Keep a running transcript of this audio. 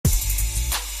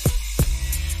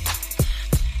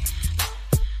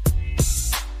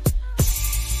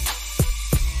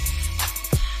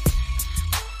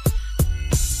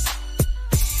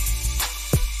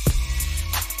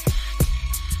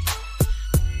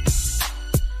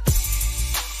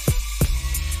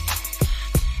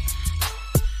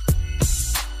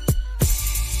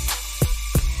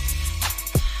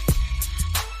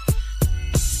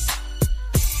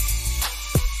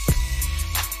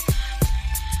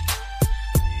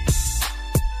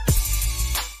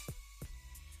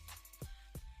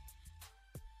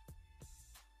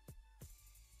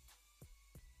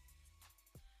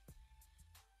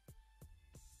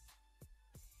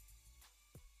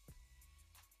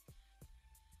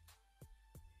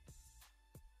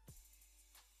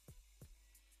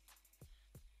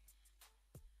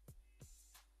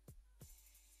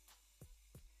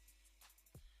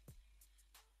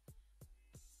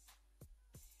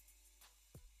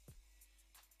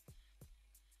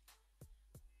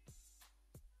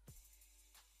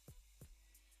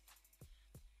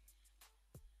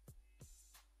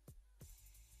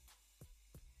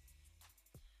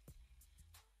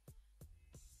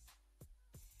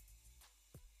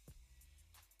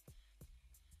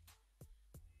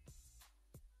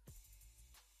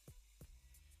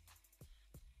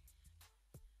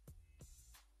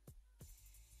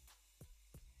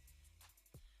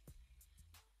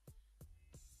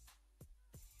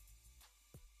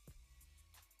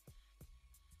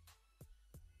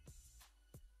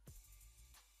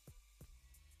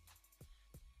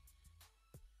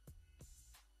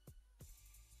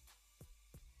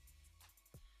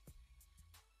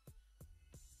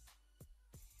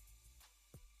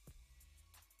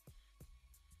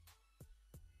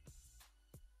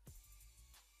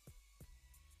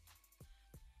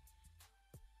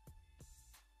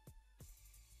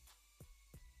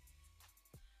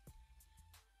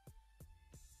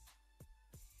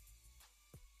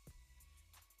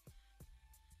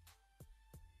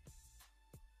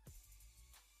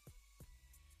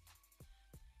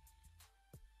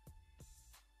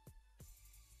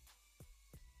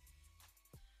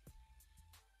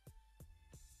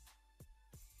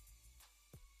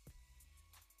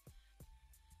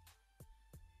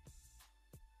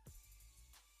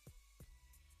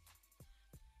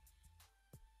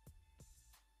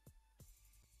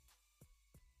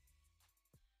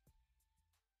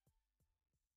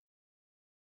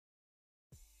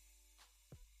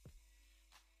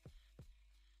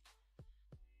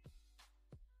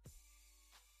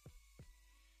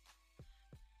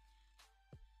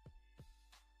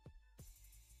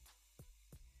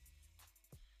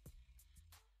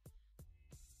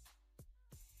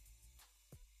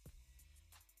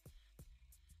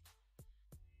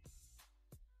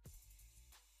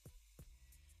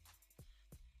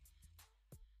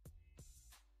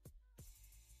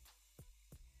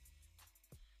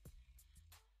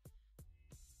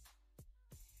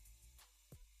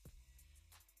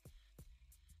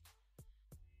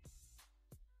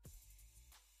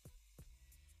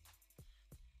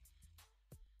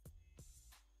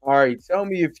All right, tell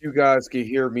me if you guys can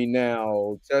hear me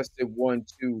now. Testing 1,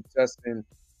 2, testing,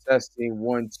 testing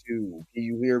 1, 2. Can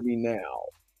you hear me now?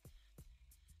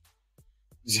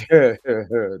 No,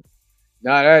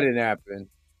 that didn't happen.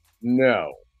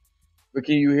 No. But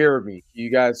can you hear me? Can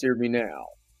you guys hear me now?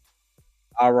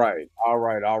 All right, all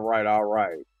right, all right, all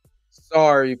right.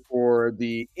 Sorry for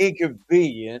the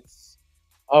inconvenience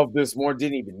of this morning.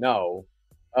 Didn't even know.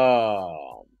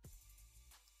 Um,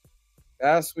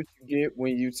 that's what you get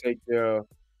when you take your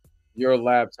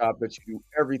laptop that you do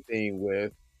everything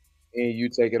with and you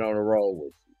take it on the road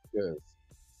with you because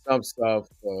some stuff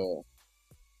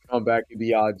come back and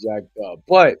be all jacked up.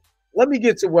 But let me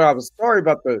get to where I was. Sorry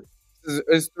about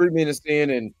it's 3 minutes in,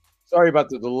 and sorry about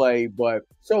the delay. But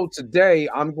so today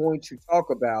I'm going to talk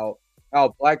about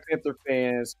how Black Panther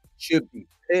fans should be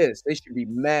pissed. They should be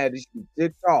mad. They should be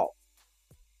ticked off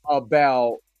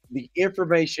about the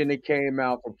information that came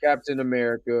out from Captain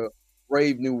America,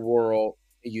 Brave New World,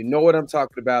 and you know what I'm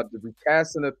talking about, the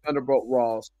recasting of Thunderbolt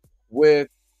Ross with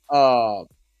uh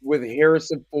with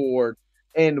Harrison Ford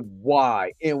and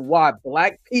why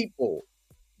black people,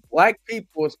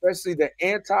 especially the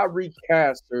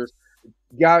anti-recasters,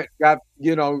 got fell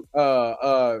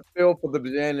for the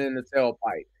banana in the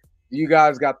tailpipe. You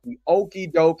guys got the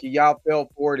okie dokie, y'all fell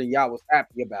for it and y'all was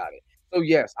happy about it. So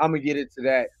yes, I'm gonna get into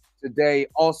that today.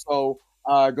 Also,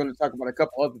 gonna talk about a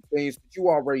couple other things, but you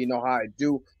already know how I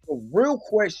do. The real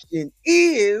question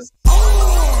is,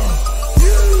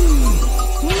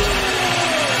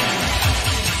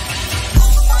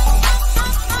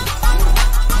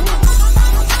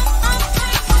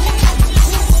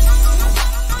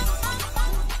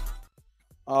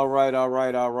 all right, all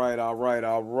right, all right, all right,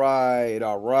 all right,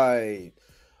 all right.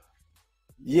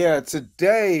 Yeah,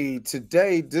 today,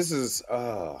 this is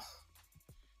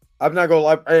I'm not gonna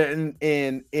lie,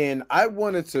 and I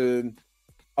wanted to,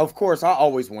 of course, I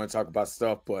always want to talk about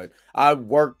stuff, but I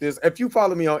worked this. If you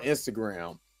follow me on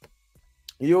Instagram,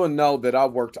 you'll know that I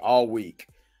worked all week,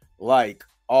 like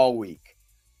all week.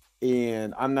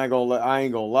 And I ain't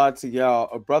gonna lie to y'all.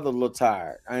 A brother a little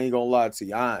tired. I ain't gonna lie to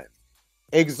you. I'm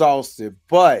exhausted.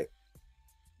 But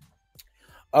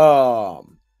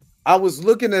I was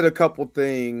looking at a couple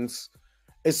things,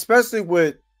 especially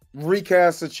with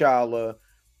recast T'Challa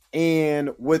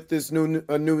and with this new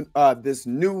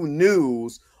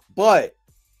news. But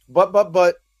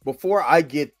before I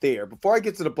get there, before I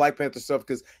get to the Black Panther stuff,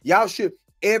 because y'all should,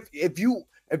 if you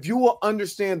will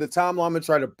understand the timeline, I'm gonna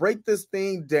try to break this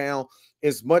thing down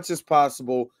as much as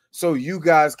possible so you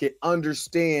guys can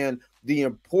understand the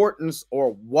importance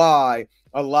or why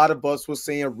a lot of us were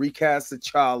saying recast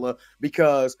T'Challa,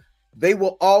 because they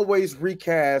will always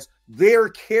recast their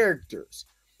characters.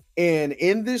 And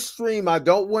in this stream, I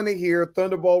don't want to hear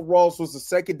Thunderbolt Ross was a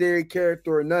secondary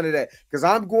character or none of that, because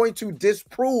I'm going to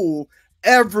disprove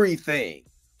everything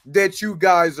that you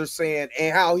guys are saying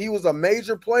and how he was a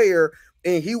major player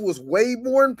and he was way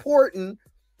more important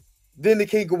than the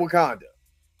King of Wakanda.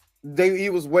 He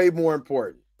was way more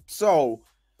important. So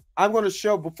I'm going to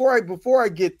show, before I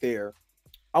get there,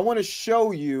 I want to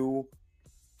show you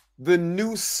the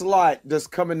new slot that's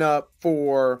coming up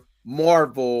for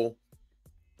Marvel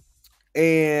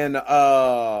and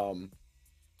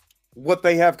what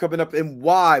they have coming up and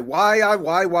why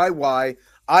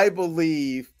I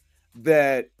believe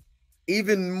that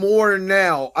even more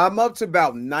now. I'm up to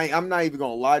about 9. I'm not even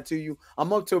gonna lie to you.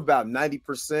 I'm up to about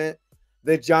 90%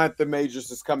 that Jonathan Majors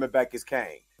is coming back as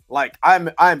Kang. Like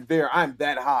I'm there. I'm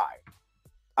that high.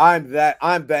 I'm that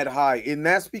high, and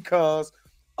that's because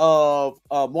of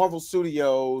Marvel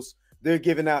Studios. They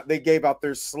gave out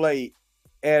their slate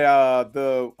at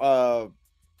the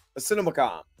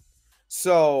CinemaCon.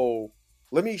 So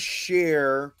let me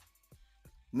share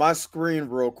my screen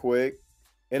real quick,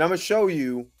 and I'm gonna show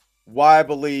you why I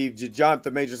believe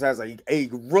Jonathan Majors has a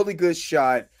really good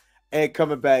shot at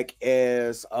coming back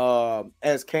as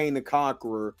Kang the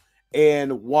Conqueror,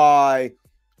 and why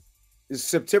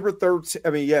September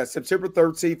 13th. September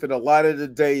 13th, and a lot of the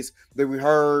dates that we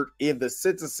heard in the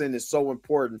sentencing is so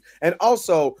important. And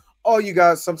also, all you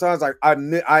guys, sometimes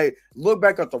I look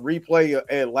back at the replay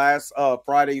at last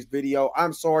Friday's video.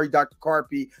 I'm sorry, Dr.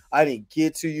 Carpy, I didn't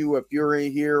get to you. If you're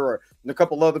in here, or a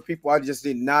couple other people, I just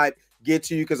did not get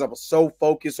to you because I was so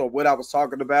focused on what I was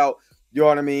talking about. You know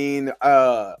what I mean?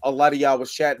 A lot of y'all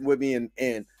was chatting with me,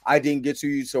 and I didn't get to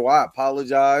you, so I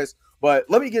apologize. But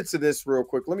let me get to this real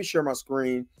quick. Let me share my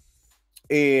screen.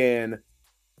 And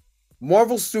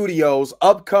Marvel Studios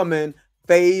upcoming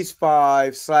Phase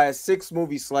 5/6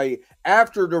 movie slate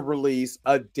after the release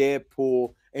of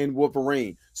Deadpool and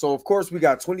Wolverine. So, of course, we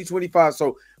got 2025.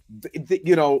 So,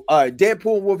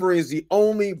 Deadpool and Wolverine is the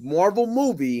only Marvel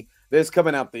movie that's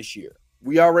coming out this year.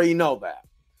 We already know that.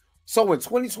 So in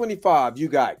 2025, you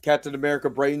got Captain America: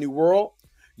 Brave New World,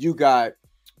 you got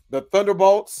the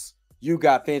Thunderbolts, you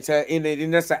got Fantastic,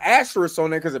 and that's an asterisk on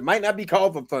there because it might not be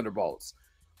called the Thunderbolts.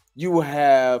 You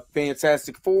have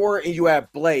Fantastic Four, and you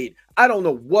have Blade. I don't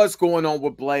know what's going on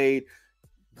with Blade.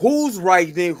 Who's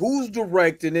writing it? Who's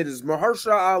directing it? Is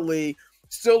Mahershala Ali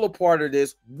still a part of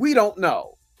this? We don't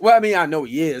know. Well, I mean, I know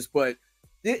he is, but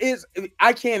it is.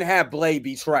 I can't have Blade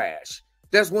be trash.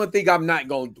 That's one thing I'm not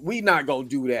going. We not going to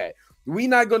do that. We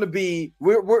not going to be.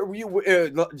 We're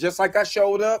just like I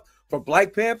showed up for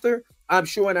Black Panther. I'm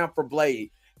showing out for Blade,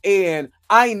 and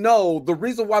I know the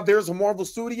reason why there's a Marvel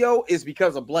studio is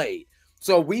because of Blade.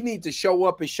 So we need to show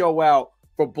up and show out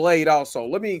for Blade also.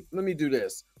 Let me do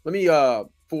this. Let me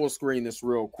full screen this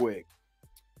real quick.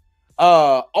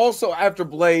 Also after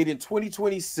Blade in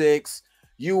 2026,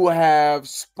 you have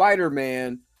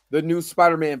Spider-Man, the new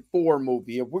Spider-Man 4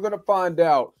 movie. And we're going to find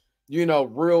out,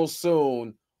 real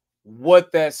soon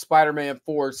what that Spider-Man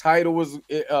 4 title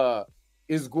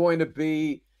is going to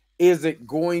be. Is it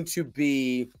going to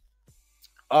be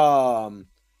let me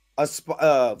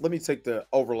take the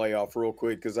overlay off real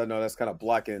quick because I know that's kind of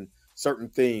blocking certain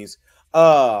things.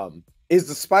 Is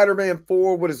the Spider-Man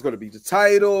 4 what is going to be the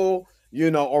title?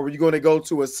 Or are you going to go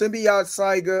to a symbiote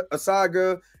saga?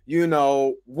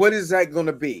 What is that going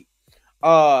to be?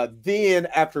 Then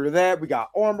after that, we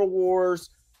got Armor Wars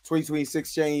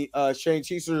 2026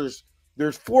 Shang-Chi. So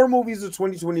there's 4 movies in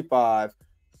 2025,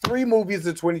 3 movies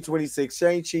in 2026.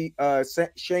 Shang-Chi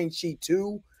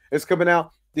 2 is coming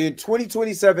out. Then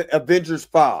 2027 Avengers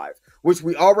 5, which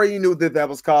we already knew that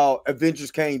was called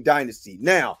Avengers Kang Dynasty.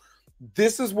 Now,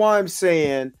 this is why I'm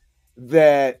saying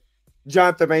that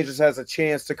Jonathan Majors has a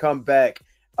chance to come back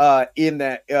in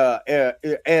that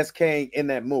as Kang in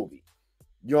that movie.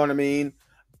 You know what I mean?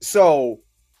 So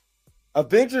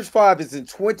Avengers 5 is in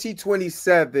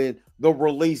 2027, the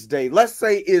release date. Let's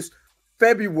say it's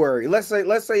February. Let's say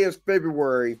it's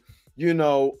February,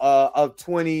 of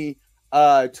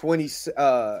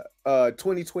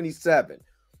 2027.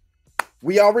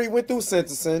 We already went through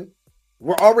sentencing.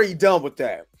 We're already done with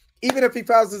that. Even if he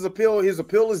files his appeal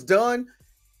is done.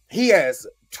 He has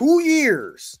 2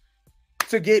 years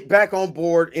to get back on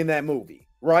board in that movie,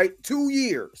 right? 2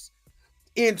 years.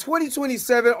 In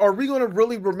 2027, are we going to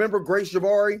really remember Grace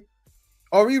Jabari?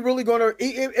 Are we really going to,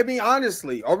 I mean,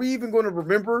 honestly, are we even going to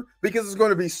remember? Because it's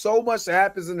going to be so much that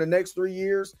happens in the next 3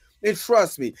 years. And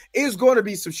trust me, it's going to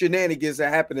be some shenanigans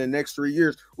that happen in the next 3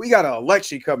 years. We got an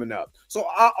election coming up. So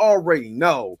I already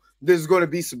know there's going to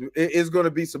be some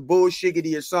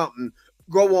bullshiggity or something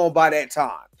go on by that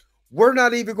time. We're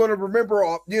not even going to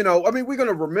remember, we're going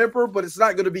to remember, but it's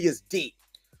not going to be as deep.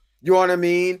 You know what I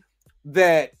mean?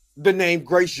 That the name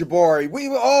Grace Jabari,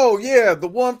 the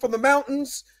one from the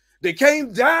mountains that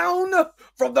came down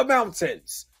from the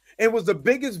mountains and was the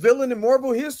biggest villain in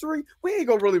Marvel history. We ain't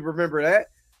going to really remember that.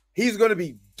 He's going to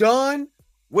be done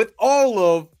with all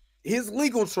of his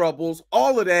legal troubles,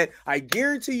 all of that. I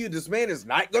guarantee you this man is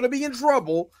not going to be in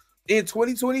trouble in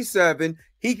 2027.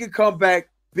 He could come back,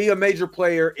 be a major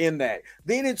player in that.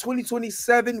 Then in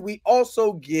 2027, we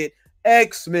also get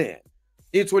X-Men.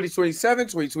 In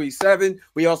 2027,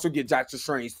 we also get Doctor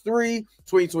Strange 3.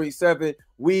 2027,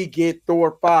 we get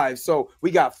Thor 5. So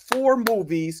we got 4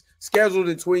 movies scheduled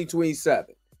in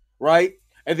 2027, right?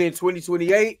 And then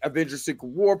 2028, Avengers Secret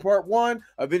War Part 1,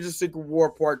 Avengers Secret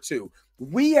War Part 2.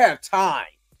 We have time.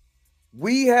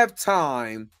 You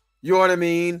know what I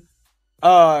mean?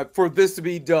 For this to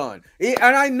be done. And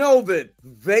I know that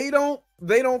they don't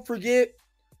forget,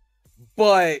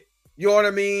 but you know what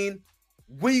I mean?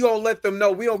 We gonna let them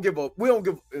know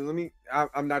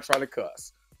I'm not trying to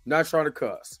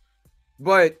cuss.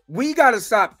 But we gotta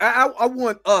stop. I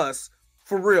want us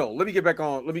for real. Let me get back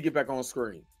on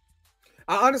screen.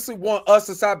 I honestly want us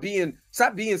to stop being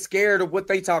scared of what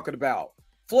they talking about.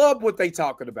 Flub what they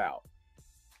talking about.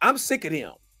 I'm sick of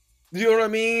them. You know what I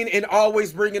mean? And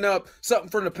always bringing up something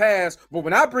from the past. But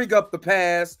when I bring up the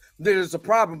past, there's a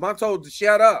problem. I'm told to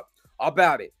shut up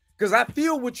about it. Because I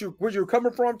feel where you're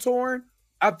coming from, Torn.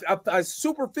 I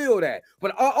super feel that.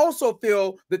 But I also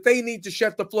feel that they need to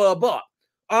shut the flub up,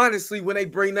 honestly, when they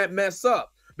bring that mess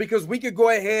up. Because we could go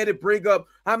ahead and bring up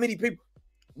how many people.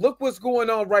 Look what's going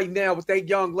on right now with that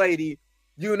young lady,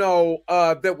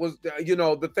 that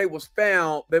was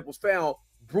found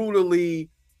brutally,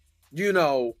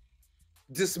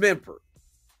 dismembered.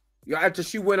 After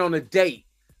she went on a date,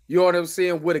 you know what I'm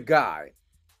saying, with a guy.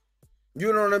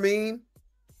 You know what I mean?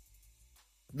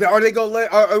 Are they gonna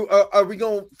are we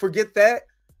gonna forget that?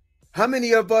 How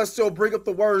many of us still bring up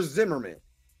the word Zimmerman?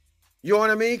 You know what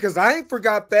I mean? Because I ain't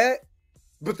forgot that.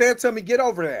 But they'll tell me, get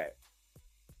over that.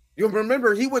 You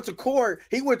remember, he went to court,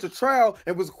 he went to trial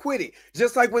and was acquitted.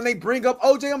 Just like when they bring up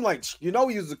OJ, I'm like, you know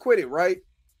he was acquitted, right?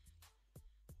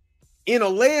 In a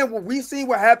land where we see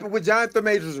what happened with Jonathan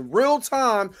Majors in real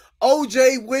time,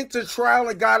 OJ went to trial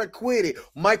and got acquitted.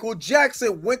 Michael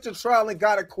Jackson went to trial and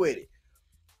got acquitted.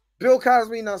 Bill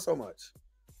Cosby, not so much.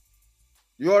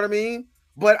 You know what I mean?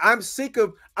 But I'm sick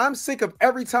of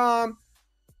every time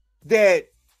that,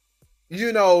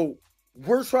 you know,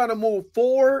 we're trying to move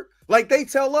forward like they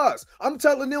tell us. I'm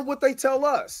telling them what they tell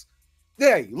us.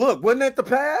 Hey, look, wasn't that the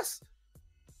past?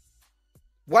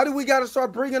 Why do we got to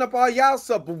start bringing up all y'all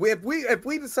stuff? But if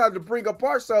we decide to bring up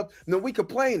our stuff, then we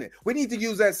complain it. We need to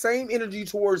use that same energy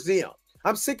towards them.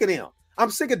 I'm sick of them.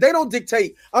 I'm sick of, they don't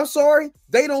dictate. I'm sorry,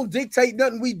 they don't dictate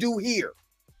nothing we do here.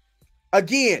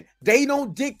 Again, they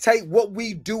don't dictate what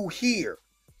we do here.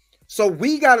 So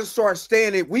we got to start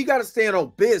standing. We got to stand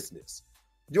on business.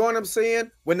 You know what I'm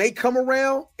saying? When they come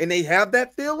around and they have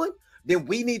that feeling, then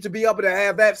we need to be able to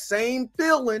have that same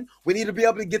feeling. We need to be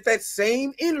able to get that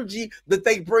same energy that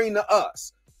they bring to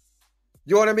us.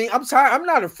 You know what I mean? I'm tired. I'm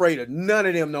not afraid of none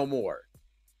of them no more.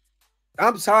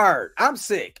 I'm tired. I'm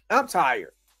sick. I'm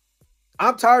tired.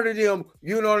 I'm tired of them.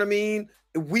 You know what I mean?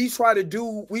 We try to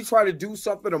do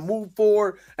something to move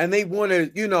forward, and they want to,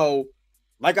 you know,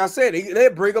 like I said, they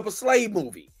bring up a slave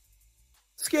movie.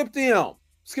 Skip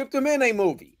them in a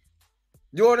movie.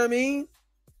 You know what I mean?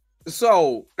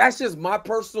 So that's just my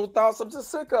personal thoughts. I'm just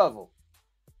sick of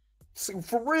them,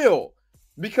 for real.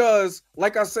 Because,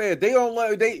 like I said, they don't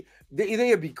let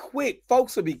they'll be quick.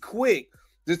 Folks will be quick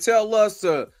to tell us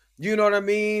to, you know what I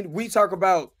mean? We talk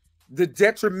about the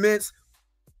detriments,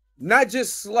 not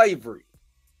just slavery,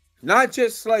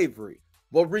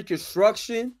 but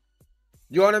Reconstruction.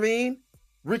 You know what I mean?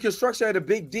 Reconstruction had a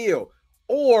big deal.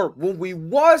 Or when we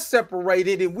was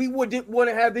separated and we didn't want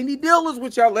to have any dealings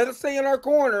with y'all, let us stay in our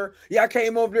corner. Y'all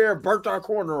came over there and burnt our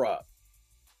corner up.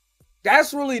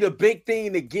 That's really the big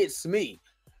thing that gets me,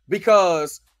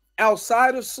 because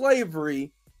outside of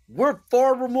slavery, we're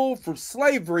far removed from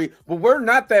slavery, but we're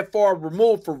not that far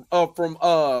removed from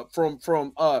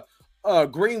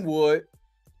Greenwood,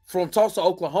 from Tulsa,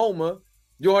 Oklahoma.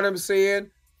 You know what I'm saying?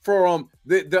 From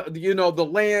the you know, the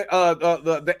land,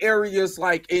 the areas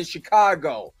like in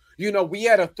Chicago. You know, we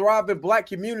had a thriving Black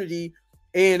community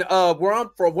in where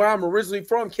I'm originally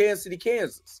from, Kansas City,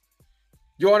 Kansas.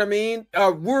 You know what I mean?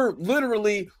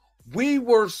 We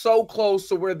were so close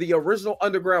to where the original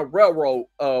Underground Railroad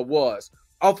was,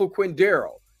 off of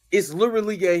Quindaro. It's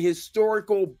literally a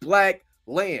historical Black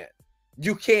land.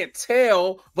 You can't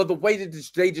tell by the way that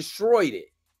they destroyed it.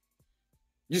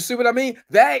 You see what I mean?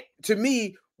 That, to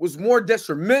me, was more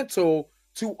detrimental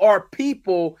to our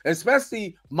people,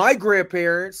 especially my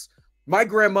grandparents. My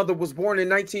grandmother was born in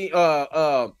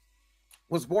 25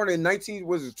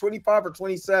 or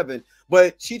 27,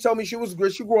 but she told me she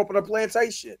grew up on a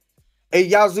plantation in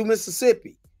Yazoo,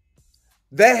 Mississippi.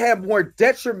 That had more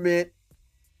detriment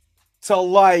to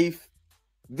life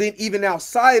than even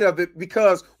outside of it,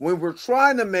 because when we're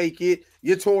trying to make it,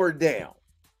 you tore it down.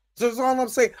 So that's all I'm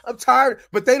saying. I'm tired,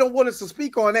 but they don't want us to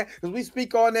speak on that, because we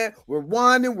speak on that. We're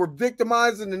whining, we're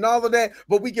victimizing and all of that,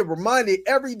 but we get reminded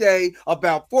every day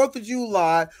about 4th of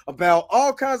July, about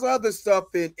all kinds of other stuff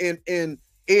in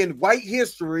white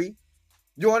history.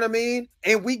 You know what I mean?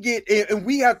 And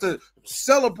we have to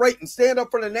celebrate and stand up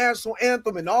for the national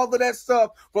anthem and all of that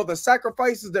stuff for the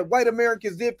sacrifices that white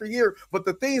Americans did for here. But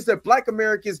the things that Black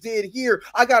Americans did here,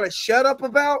 I gotta shut up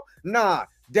about? Nah.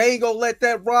 They ain't gonna let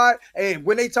that ride. And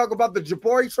when they talk about the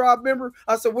Jabari tribe member,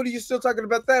 I said, what are you still talking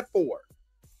about that for?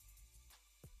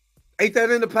 Ain't that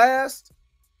in the past?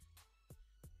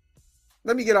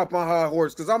 Let me get off my high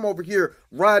horse, because I'm over here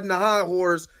riding the high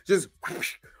horse, just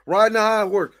riding the high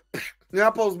horse. Now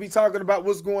I'm supposed to be talking about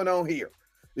what's going on here.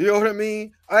 You know what I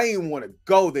mean? I ain't want to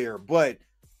go there, but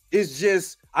it's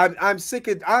just, I'm sick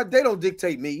of, they don't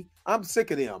dictate me. I'm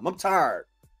sick of them. I'm tired.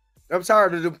 I'm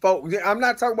tired of them folks. I'm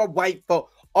not talking about white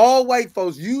folks. All white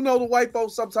folks, you know the white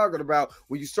folks I'm talking about.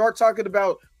 When you start talking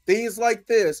about things like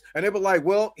this, and they were like,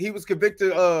 well, he was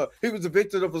convicted of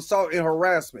assault and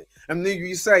harassment. And then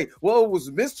you say, well, it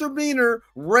was misdemeanor,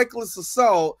 reckless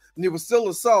assault, and it was still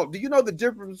assault. Do you know the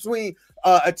difference between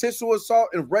intentional assault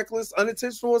and reckless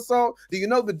unintentional assault? Do you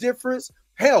know the difference?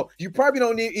 Hell, you probably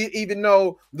don't even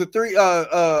know the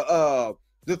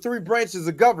three branches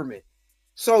of government.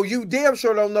 So you damn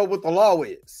sure don't know what the law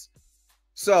is.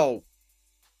 So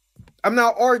I'm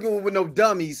not arguing with no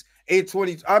dummies.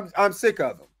 I'm sick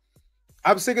of them.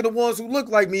 I'm sick of the ones who look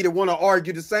like me that want to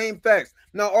argue the same facts.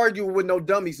 Not arguing with no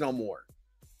dummies no more.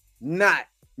 Not.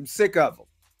 I'm sick of them.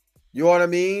 You know what I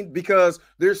mean? Because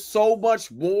there's so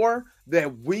much more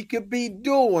that we could be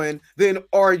doing than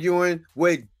arguing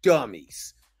with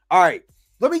dummies. All right,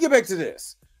 let me get back to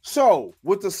this. So,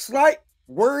 with the slight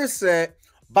where it's at,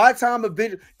 by the time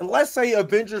Avengers, and let's say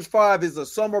Avengers 5 is a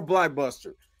summer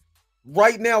blockbuster.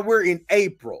 Right now, we're in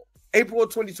April of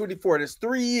 2024. That's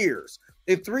 3 years.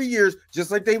 In 3 years,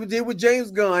 just like they did with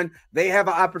James Gunn, they have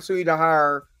an opportunity to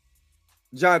hire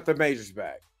Jonathan Majors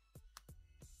back.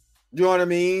 You know what I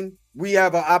mean? We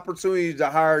have an opportunity to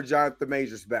hire Jonathan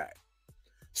Majors back.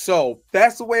 So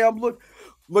that's the way I'm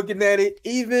looking at it.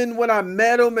 Even when I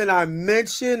met him and I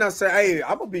mentioned, I said, hey,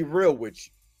 I'm going to be real with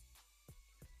you.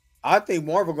 I think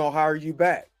Marvel going to hire you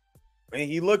back. And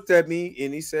he looked at me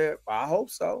and he said, I hope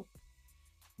so.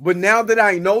 But now that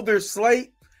I know their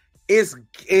slate,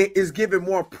 it is giving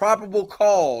more probable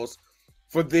cause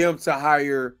for them to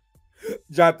hire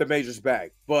Jonathan Majors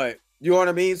back. But you know what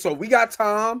I mean? So we got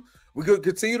time. We could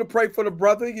continue to pray for the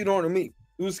brother. You know what I mean?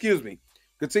 Excuse me.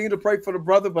 Continue to pray for the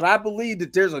brother. But I believe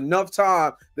that there's enough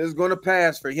time that's going to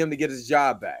pass for him to get his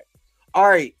job back. All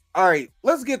right.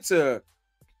 Let's get to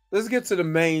the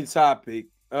main topic.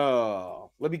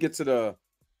 Let me get to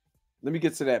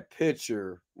that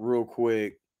picture real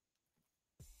quick.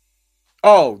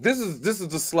 Oh, this is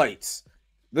the slates.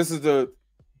 This is the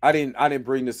I didn't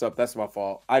bring this up. That's my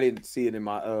fault. I didn't see it in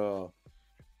my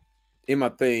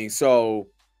thing. So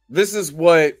this is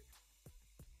what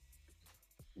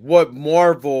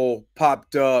Marvel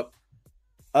popped up.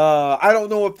 I don't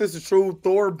know if this is true.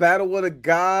 Thor: Battle of the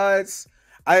Gods.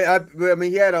 I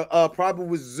mean, he had a problem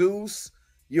with Zeus.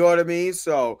 You know what I mean?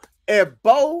 So if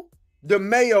Bo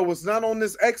DeMayo was not on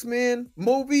this X-Men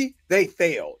movie, they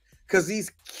failed. Because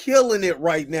he's killing it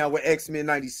right now with X-Men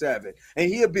 97. And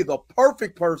he'll be the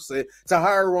perfect person to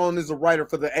hire on as a writer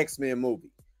for the X-Men movie.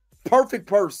 Perfect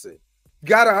person.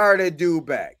 Gotta hire that dude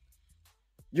back.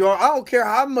 You know, I don't care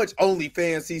how much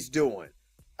OnlyFans he's doing.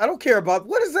 I don't care about,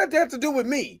 what does that have to do with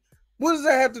me? What does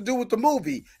that have to do with the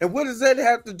movie? And what does that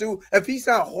have to do, if he's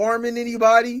not harming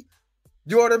anybody?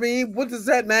 You know what I mean? What does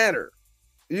that matter?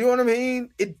 You know what I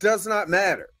mean? It does not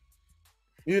matter.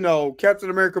 You know, Captain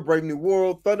America, Brave New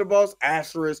World, Thunderbolts,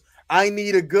 Asterisk. I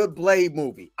need a good Blade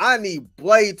movie. I need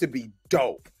Blade to be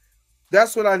dope.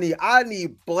 That's what I need. I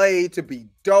need Blade to be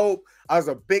dope. I was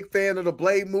a big fan of the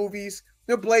Blade movies.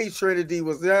 The Blade Trinity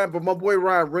was there, but my boy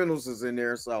Ryan Reynolds is in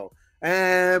there, so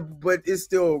but it's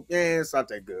still, it's not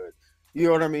that good. You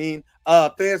know what I mean?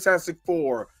 Fantastic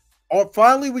Four.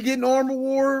 Finally, we getting Armor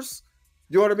Wars.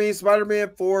 You know what I mean?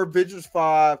 Spider-Man 4, Avengers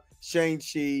 5,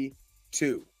 Shang-Chi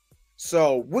 2.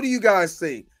 So, what do you guys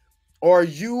think? Are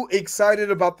you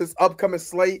excited about this upcoming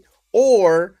slate?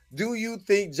 Or do you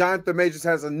think Jonathan Majors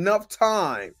has enough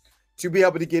time to be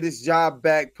able to get his job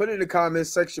back? Put it in the comments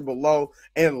section below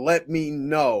and let me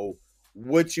know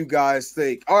what you guys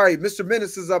think. All right, Mr.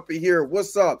 Menace is up in here.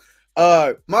 What's up?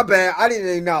 My bad. I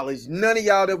didn't acknowledge none of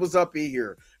y'all that was up in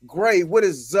here. Gray, what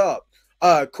is up?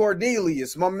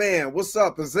 Cornelius, my man, what's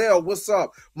up? Azelle, what's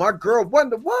up? My girl,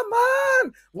 Wonder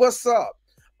Woman, what's up?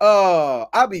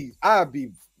 I'd be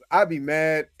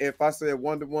mad if I said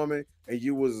Wonder Woman and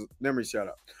you was, let me shut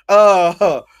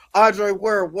up. Andre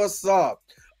Ware, what's up?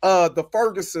 The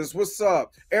Fergusons, what's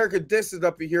up? Erica Dixon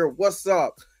up in here, what's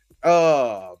up?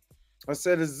 I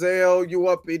said Azelle, you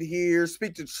up in here.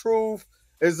 Speak the Truth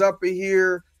is up in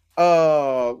here.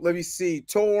 Let me see.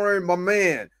 Torin, my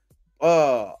man.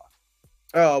 Why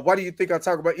do you think I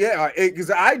talk about? Yeah, because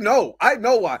I know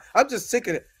why. I'm just sick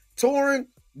of it. Torin,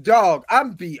 dog,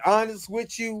 I'm be honest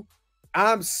with you.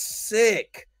 I'm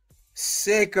sick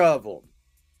of them.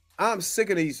 I'm sick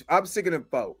of these. I'm sick of them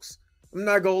folks. I'm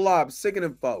not gonna lie. I'm sick of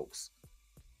them folks.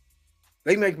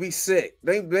 They make me sick.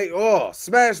 They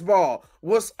Smash Ball.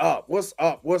 What's up? What's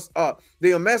up? What's up?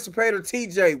 The Emancipator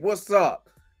TJ. What's up?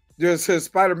 There's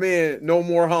Spider-Man No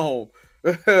More Home.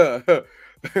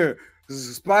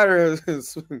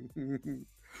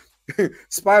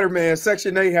 Spider-Man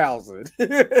Section 8 housing.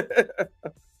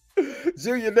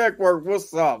 Junior Network,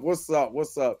 what's up? What's up?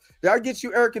 What's up? Did I get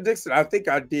you Erica Dixon? I think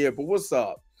I did, but what's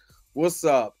up? What's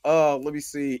up? Let me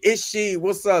see. It's she.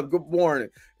 What's up? Good morning.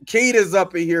 Kate is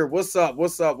up in here. What's up?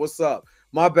 What's up? What's up?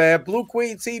 My bad. Blue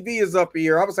Queen TV is up in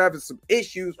here. I was having some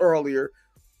issues earlier.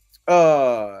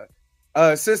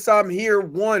 Since I'm here,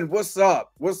 what's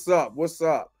up? What's up? What's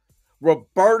up?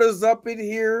 Roberta's up in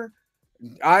here.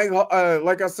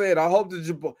 Like I said, I hope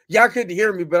the y'all couldn't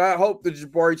hear me, but I hope the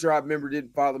Jabari Tribe member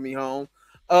didn't follow me home.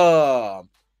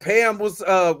 Pam was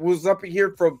up in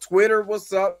here from Twitter.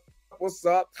 What's up? What's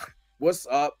up? What's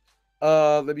up?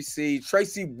 Let me see.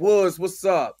 Tracy Woods, what's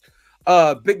up?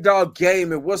 Big Dog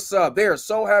Gaming, what's up? They are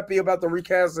so happy about the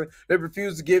recasting. They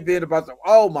refuse to give in about the.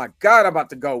 Oh my God, I'm about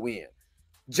to go in.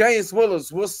 James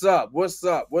Willis, what's up? What's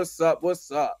up? What's up?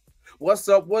 What's up? What's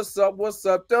up? What's up? What's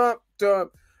up? Dump,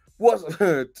 dump. What's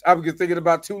I'm thinking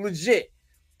about too legit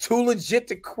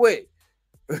to quit.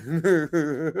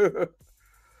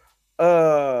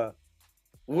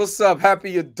 What's up?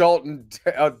 Happy adult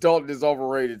is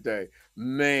overrated day.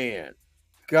 Man,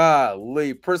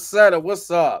 golly. Persetta,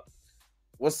 what's up?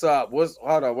 What's up?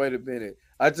 Hold on, wait a minute.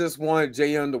 I just wanted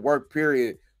JM to work,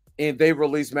 period. And they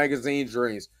released Magazine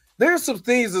Dreams. There's some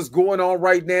things that's going on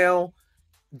right now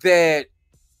that,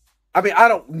 I mean, I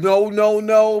don't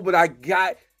know, but I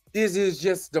got, this is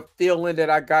just the feeling that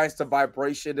I got. It's the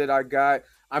vibration that I got.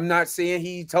 I'm not saying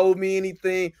he told me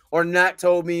anything or not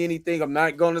told me anything. I'm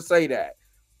not going to say that.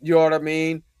 You know what I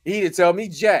mean? He didn't tell me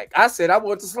jack. I said I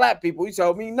want to slap people. He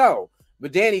told me no.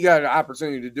 But then he got an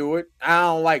opportunity to do it. I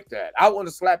don't like that. I want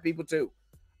to slap people too.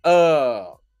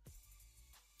 But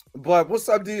what's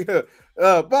up,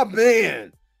 my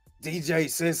man? DJ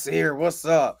Sincere, what's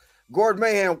up? Gordon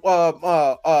Mahan,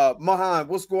 Mahan,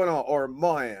 what's going on? Or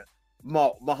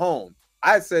Mahone.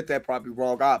 I said that probably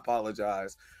wrong. I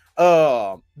apologize.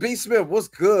 B Smith, what's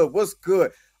good? What's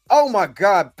good? Oh my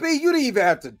God, B, you didn't even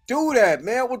have to do that,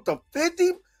 man. With the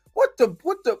 50? What the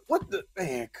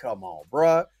man, come on,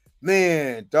 bruh.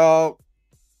 Man, dog.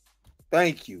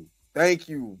 Thank you.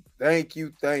 You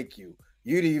didn't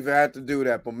even have to do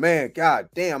that. But man, god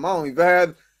damn, I don't even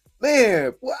have,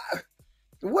 man,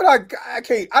 what I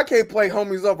can't play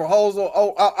homies over hoes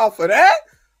off of that.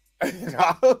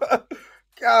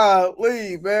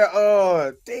 Golly,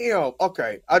 man. Damn.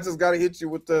 Okay, I just gotta hit you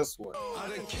with this one.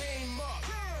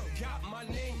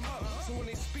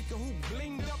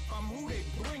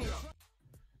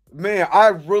 Man, I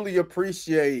really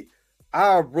appreciate.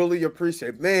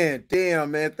 Man,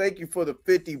 damn, man. Thank you for the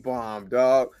 50 bomb,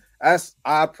 dog. I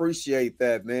appreciate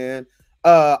that, man.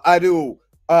 I do.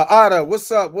 Ada,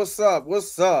 what's up?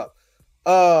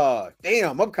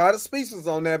 Damn, I'm kind of speechless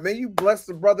on that, man. You blessed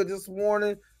the brother this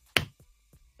morning.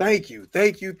 Thank you.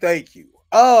 Let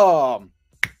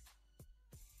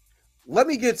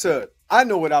me get to, I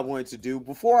know what I wanted to do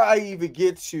before I even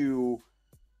get to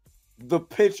the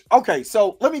pitch. Okay,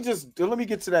 so let me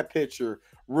get to that picture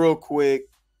real quick.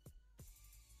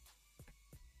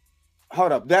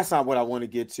 Hold up, that's not what I want to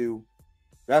get to.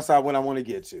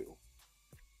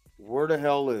 Where the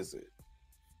hell is it?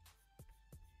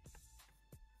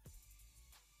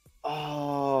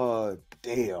 Oh,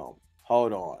 damn.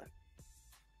 Hold on.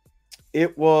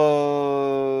 It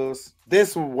was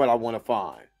this one, what I want to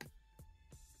find.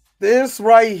 This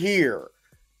right here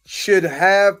should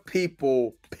have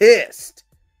people pissed,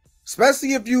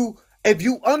 especially if you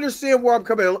understand where I'm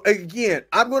coming. Again,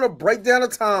 I'm going to break down a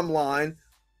timeline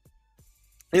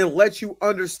and let you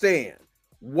understand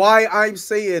why I'm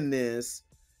saying this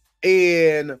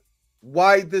and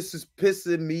why this is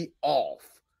pissing me off.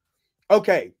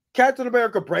 Okay, Captain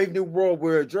America Brave New World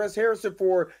will address Harrison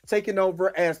Ford taking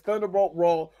over as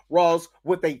Thunderbolt Ross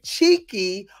with a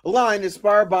cheeky line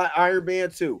inspired by Iron Man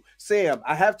 2. Sam,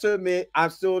 I have to admit,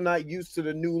 I'm still not used to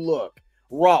the new look.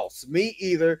 Ross, me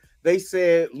either. They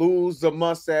said lose the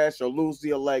mustache or lose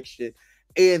the election.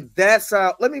 And that's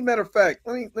how, matter of fact,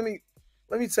 let me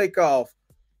take off.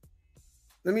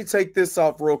 Let me take this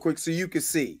off real quick so you can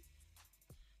see.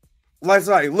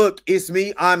 Like, look, it's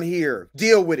me. I'm here.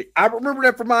 Deal with it. I remember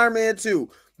that from Iron Man 2.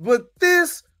 But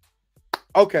this,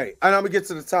 okay, and I'm going to get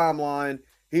to the timeline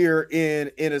here in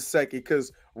a second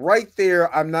because right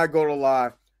there, I'm not going to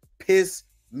lie, piss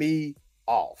me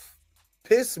off.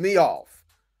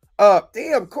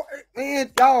 Damn,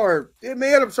 man, y'all are,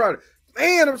 man, I'm trying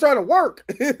to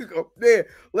work. Man,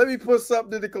 let me put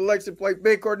something in the collection plate.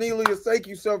 Man, Cornelius, thank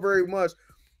you so very much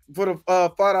for the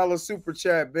 $5 super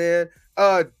chat, man.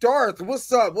 Darth,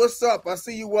 what's up? I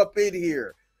see you up in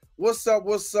here. What's up?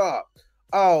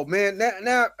 Oh man,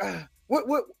 now what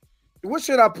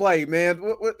should I play, man?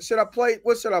 What should I play?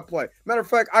 Matter of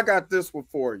fact, I got this one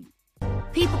for you.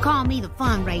 People call me the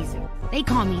fundraiser. They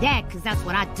call me that because that's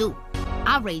what I do.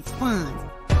 I raise funds.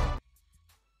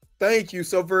 Thank you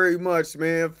so very much,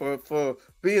 man, for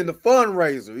being the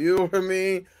fundraiser. You know what I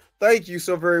mean? Thank you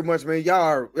so very much, man.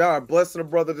 Y'all are blessing a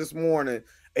brother this morning.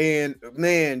 And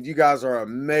man, you guys are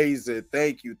amazing.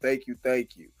 Thank you.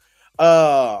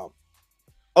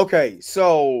 Okay,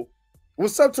 so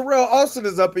what's up? Terrell Austin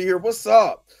is up in here. What's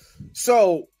up?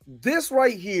 So this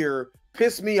right here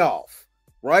pissed me off,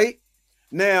 right?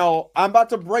 Now I'm about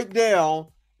to break down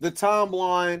the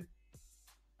timeline.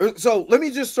 So let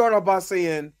me just start off by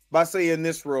saying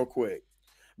this real quick,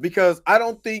 because I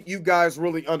don't think you guys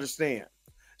really understand.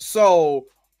 So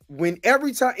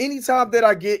anytime that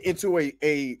I get into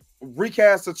a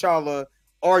recast T'Challa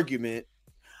argument,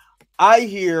 I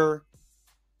hear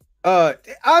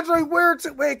Andre,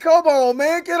 wait, come on,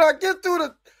 man. Can I get through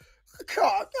the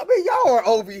God? I mean, y'all are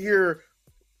over here,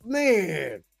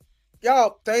 man.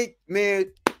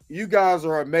 Man, you guys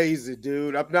are amazing,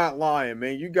 dude. I'm not lying,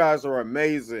 man. You guys are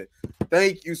amazing.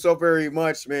 Thank you so very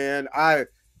much, man.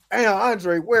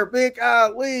 Andre, where Big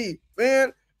Ali,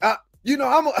 man.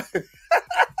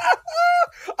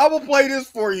 I'm gonna play this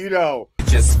for you though.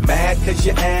 Just mad cause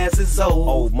your ass is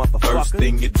old, motherfucker. First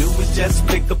thing you do is just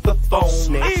pick up the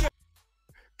phone.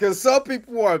 Cause some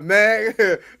people are mad.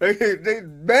 They're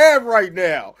mad right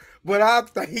now. But I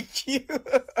thank you.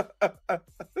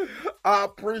 I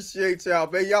appreciate y'all,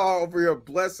 man. Y'all over here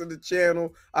blessing the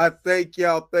channel. I thank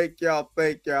y'all. Thank y'all.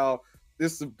 Thank y'all.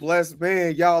 This is blessed,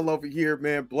 man. Y'all over here,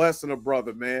 man, blessing a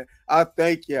brother, man. I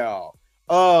thank y'all.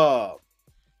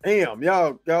 Damn,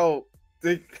 y'all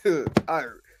think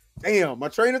damn, my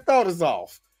train of thought is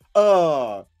off.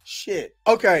 Shit.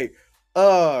 Okay.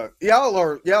 Y'all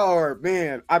are,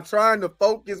 man. I'm trying to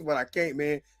focus, but I can't,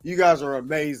 man. You guys are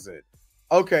amazing.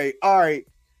 Okay, all right.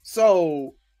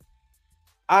 So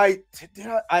I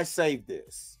saved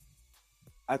this.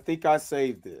 I think I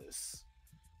saved this.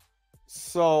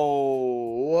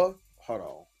 So hold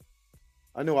on.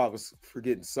 I knew I was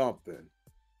forgetting something.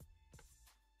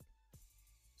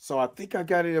 So I think I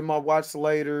got it in my watch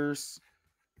laters.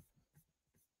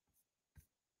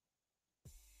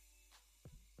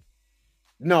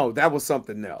 No, that was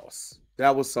something else.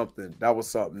 That was something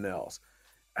else.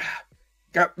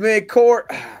 God, man,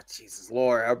 Court. Jesus,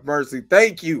 Lord, have mercy.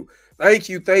 Thank you.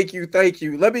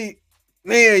 Let me,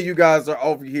 man, you guys are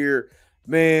over here,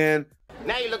 man.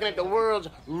 Now you're looking at the world's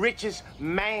richest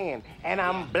man, and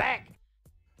I'm black.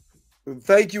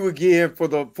 Thank you again for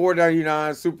the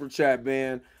 $4.99 super chat,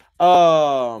 man.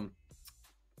 I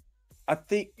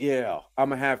think, yeah, I'm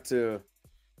gonna have to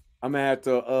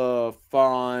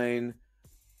find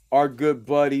our good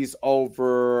buddies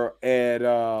over at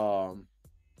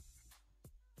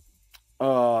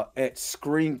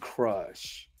Screen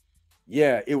Crush.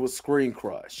 Yeah, it was Screen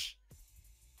Crush.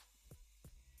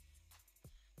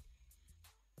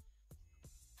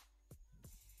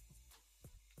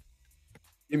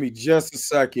 Give me just a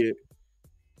second.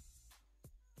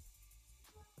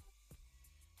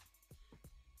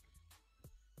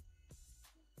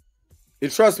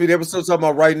 And trust me, they were still talking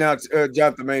about right now,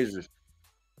 Jonathan Majors.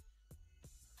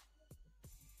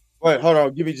 Wait, hold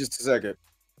on. Give me just a second.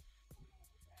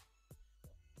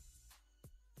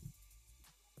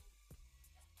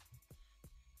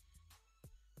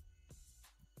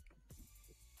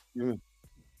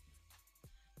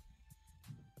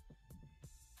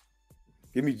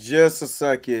 Give me just a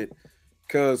second,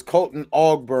 because Colton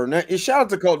Ogburn. And shout out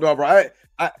to Colton Ogburn.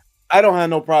 I don't have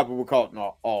no problem with Colton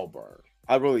Ogburn.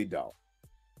 I really don't.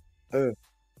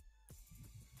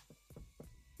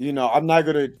 You know, I'm not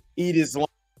gonna eat his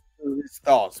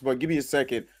thoughts, but give me a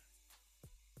second.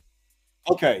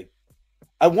 Okay,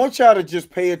 I want y'all to just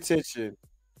pay attention.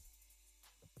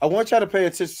 I want y'all to pay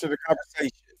attention to the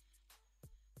conversation.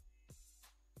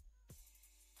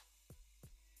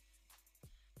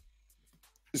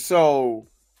 So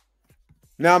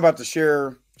now I'm about to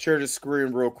share the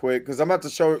screen real quick, because I'm about to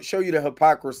show you the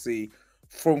hypocrisy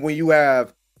from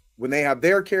when they have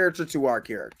their character to our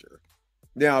character.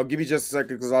 Now, give me just a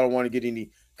second, because I don't want to get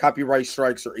any copyright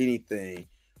strikes or anything.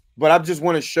 But I just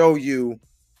want to show you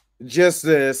just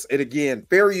this. And again,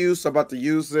 fair use. I'm about to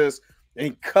use this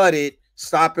and cut it,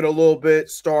 stop it a little bit,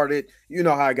 start it. You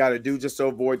know how I got to do, just to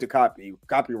avoid the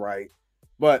copyright.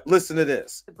 But listen to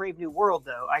this. The Brave New World,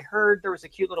 though. I heard there was a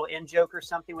cute little in joke or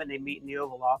something when they meet in the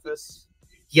Oval Office.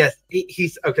 Yes,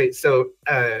 he's okay. So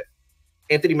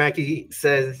Anthony Mackie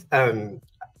says,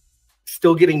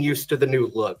 still getting used to the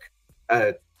new look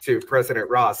to President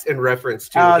Ross in reference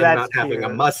to him not having a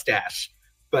mustache.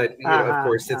 But you know, of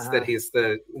course, it's that he's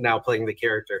now playing the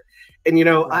character. And you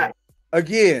know, right.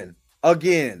 Again,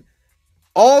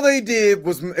 all they did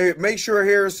was make sure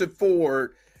Harrison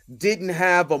Ford didn't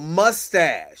have a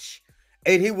mustache,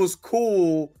 and he was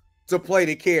cool to play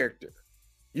the character.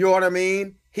 You know what I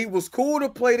mean? He was cool to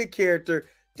play the character.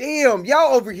 Damn,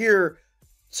 y'all over here.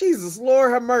 Jesus,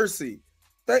 Lord have mercy.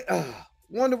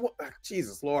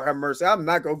 Jesus, Lord have mercy. I'm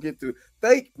not gonna get through.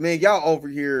 Man, y'all over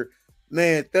here.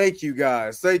 Man, thank you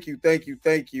guys. Thank you.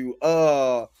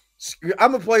 I'm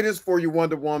gonna play this for you,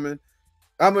 Wonder Woman.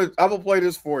 I'm gonna play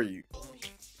this for you.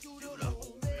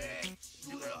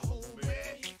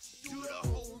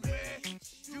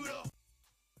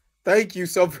 Thank you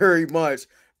so very much.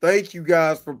 Thank you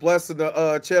guys for blessing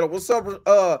the channel. What's up,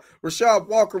 Rashad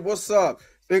Walker? What's up?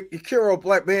 Kiro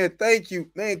Black man, thank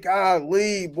you, man.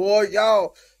 Golly, boy,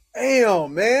 y'all,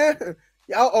 damn, man,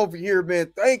 y'all over here,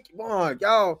 man. Thank you, on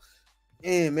y'all,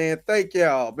 man. Thank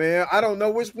y'all, man. I don't know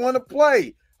which one to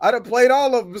play. I done played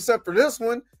all of them except for this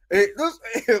one. And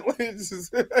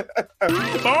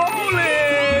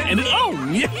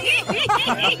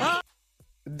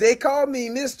they call me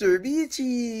Mr.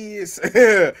 Beaches.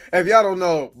 If y'all don't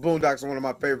know, Boondocks are one of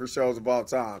my favorite shows of all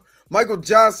time. Michael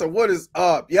Johnson, what is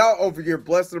up? Y'all over here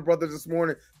blessing the brother this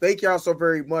morning. Thank y'all so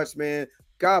very much, man.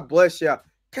 God bless y'all.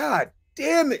 God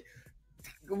damn it.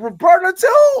 Roberta too?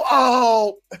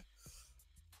 Oh.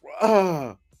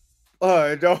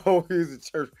 Don't use the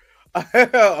church.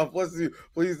 Bless you.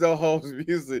 Please don't hold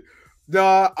music.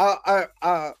 No,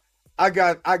 I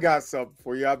got something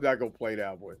for you. I'm not gonna play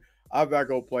that one. I'm not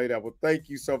gonna play that one. Thank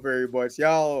you so very much,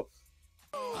 y'all.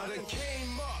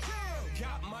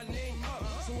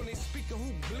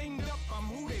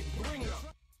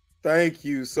 Thank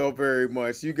you so very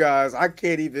much, you guys. I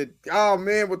can't even. Oh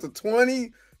man, with the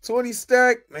 20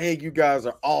 stack, man, you guys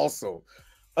are awesome.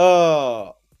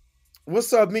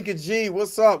 What's up, Mika G?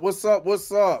 What's up? What's up?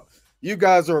 What's up? You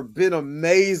guys are been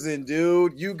amazing,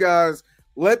 dude. You guys,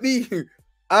 let me.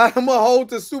 I'm gonna hold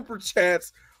the super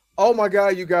chats. Oh my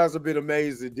God, you guys have been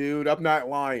amazing, dude. I'm not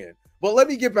lying. But let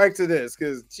me get back to this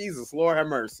because Jesus, Lord have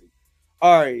mercy.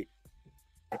 All right.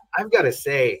 I've got to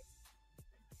say,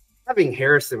 having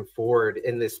Harrison Ford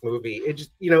in this movie, it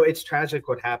just, it's tragic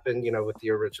what happened, with the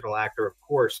original actor, of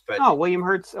course. But William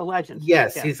Hurt's a legend.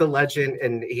 Yes, yeah. He's a legend,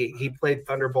 and he played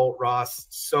Thunderbolt Ross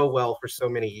so well for so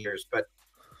many years. But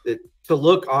to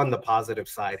look on the positive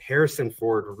side, Harrison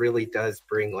Ford really does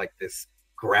bring like this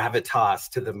gravitas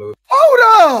to the movie. Hold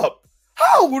up!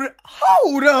 Hold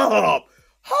up!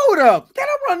 Hold up! Can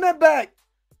I run that back?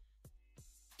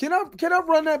 Can I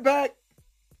run that back?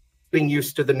 Being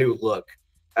used to the new look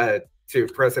to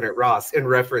President Ross in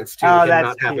reference to him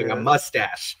not having a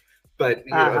mustache. But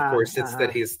of course, it's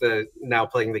that he's now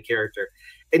playing the character.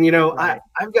 And right.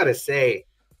 I've got to say,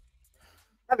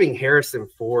 having Harrison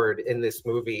Ford in this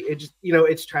movie, it just,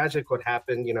 it's tragic what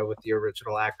happened, with the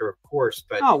original actor, of course.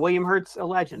 But William Hurt's a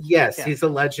legend. Yes, yeah. He's a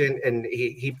legend, and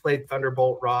he played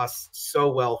Thunderbolt Ross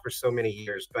so well for so many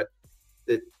years. But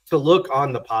to look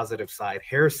on the positive side,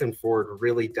 Harrison Ford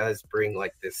really does bring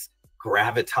like this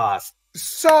gravitas.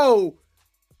 So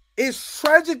it's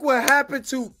tragic what happened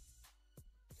to.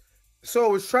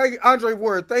 So it's tragic. Andre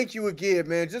Ward, thank you again,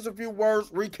 man. Just a few words.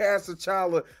 Recast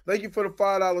T'Challa. Thank you for the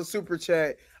 $5 super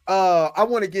chat. I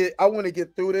want to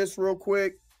get through this real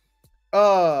quick.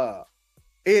 How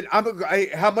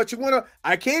much you want to?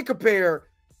 I can't compare.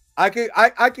 I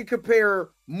can compare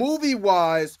movie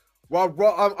wise. While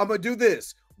I'm gonna do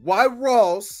this. Why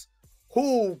Ross,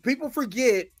 who people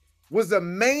forget was the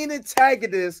main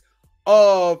antagonist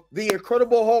of the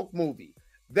Incredible Hulk movie.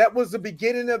 That was the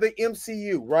beginning of the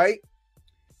MCU, right?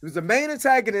 He was the main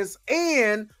antagonist,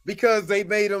 and because they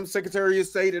made him Secretary of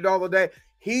State and all of that,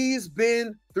 he's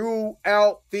been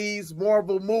throughout these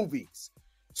Marvel movies.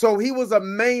 So he was a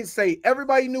mainstay.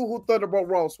 Everybody knew who Thunderbolt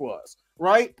Ross was,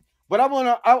 right? But I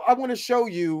want to show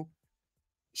you,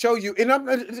 and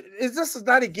this is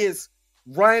not against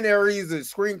Ryan Aries and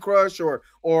Screen Crush or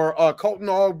Colton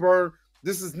Allburn.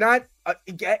 This is not.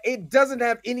 It doesn't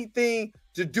have anything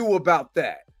to do about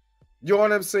that. You know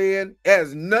what I'm saying? It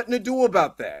has nothing to do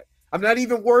about that. I'm not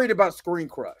even worried about Screen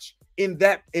Crush in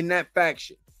that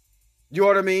faction. You know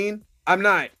what I mean? I'm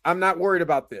not worried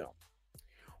about them.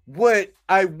 What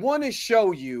I want to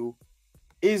show you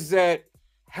is that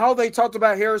how they talked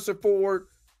about Harrison Ford.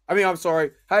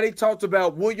 How they talked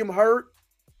about William Hurt.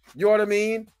 You know what I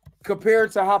mean?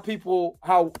 Compared to how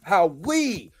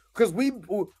we, because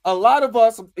a lot of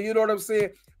us, you know what I'm saying,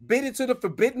 bit into the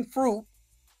forbidden fruit.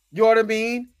 You know what I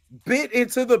mean? Bit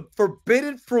into the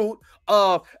forbidden fruit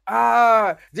of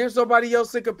there's nobody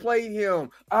else that could play him.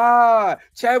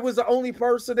 Chad was the only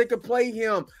person that could play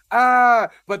him.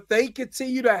 But they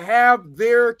continue to have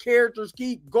their characters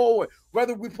keep going.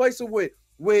 Whether we place it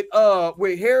with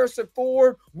Harrison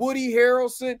Ford, Woody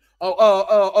Harrelson,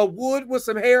 a Wood with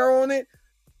some hair on it,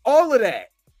 all of that.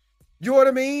 You know what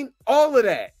I mean? All of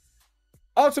that.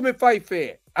 Ultimate Fight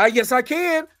fan. Yes, I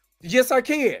can. Yes, I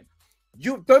can.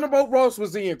 Thunderbolt Ross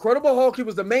was the Incredible Hulk. He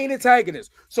was the main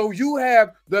antagonist. So you have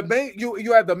the main,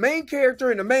 you have the main character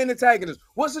and the main antagonist.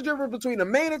 What's the difference between the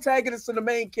main antagonist and the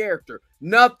main character?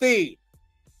 Nothing,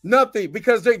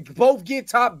 because they both get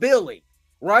top billing,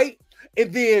 right?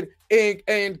 And then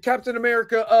in Captain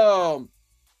America,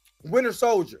 Winter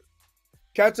Soldier,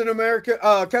 Captain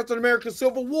America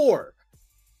Civil War.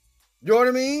 You know what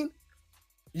I mean?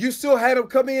 You still had him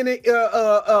come in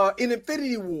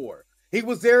Infinity War. He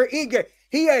was there in Endgame.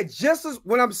 He had just as,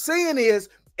 what I'm saying is,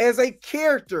 as a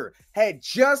character, had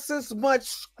just as much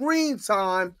screen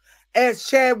time as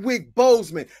Chadwick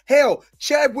Boseman. Hell,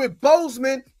 Chadwick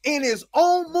Boseman in his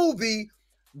own movie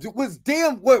was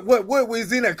what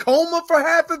was in a coma for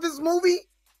half of his movie,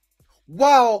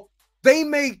 while they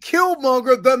made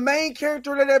Killmonger the main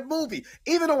character of that movie.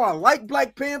 Even though I like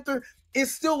Black Panther,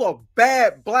 it's still a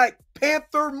bad Black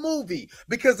Panther movie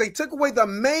because they took away the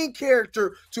main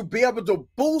character to be able to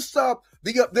boost up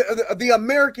the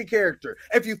American character.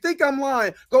 If you think I'm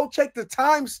lying, go check the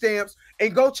timestamps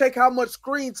and go check how much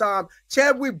screen time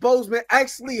Chadwick Boseman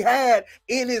actually had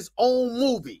in his own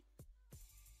movie.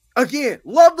 Again,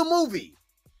 love the movie,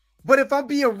 but if I'm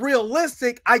being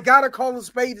realistic, I gotta call a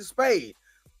spade a spade.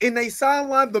 And they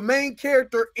sidelined the main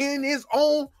character in his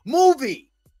own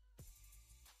movie.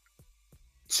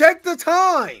 Check the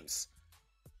times.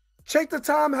 Check the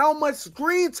time, how much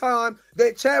screen time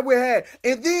that Chadwick had.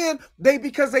 And then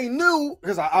because they knew,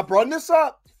 because I brought this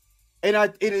up, and I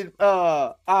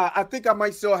think I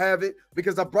might still have it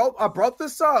because I brought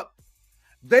this up.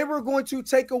 They were going to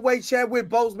take away Chadwick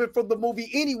Boseman from the movie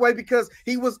anyway because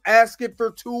he was asking for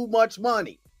too much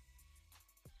money.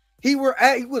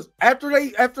 After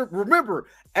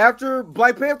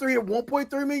Black Panther hit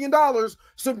 $1.3 million,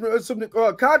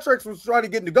 some contracts was trying to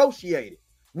get renegotiated.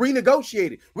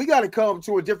 We got to come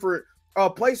to a different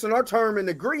place in our term and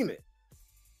agreement.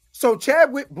 So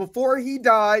Chadwick, before he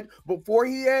died, before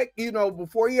he had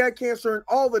cancer and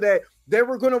all of that, they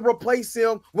were going to replace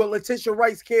him with Letitia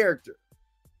Wright's character.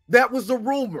 That was the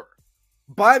rumor.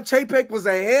 Bob Chapek was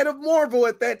ahead of Marvel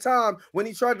at that time when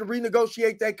he tried to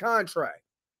renegotiate that contract.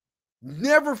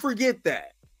 Never forget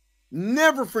that.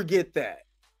 Never forget that.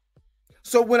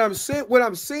 So what I'm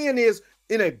saying is,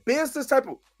 in a business type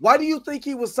of, why do you think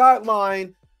he was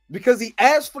sidelined? Because he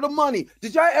asked for the money.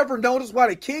 Did y'all ever notice why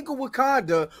the King of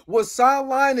Wakanda was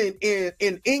sidelined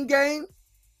in Endgame?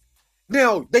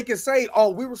 Now they can say, "Oh,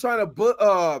 we were trying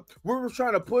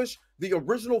to push the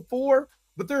original four."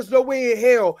 But there's no way in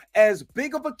hell, as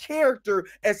big of a character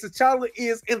as T'Challa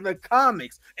is in the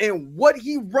comics and what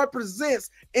he represents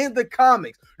in the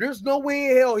comics, there's no way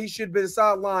in hell he should have been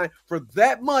sidelined for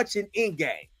that much in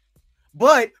Endgame.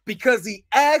 But because he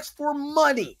asked for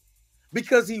money,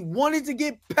 because he wanted to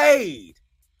get paid,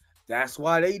 that's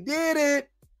why they did it.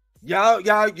 Y'all,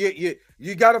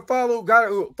 you gotta follow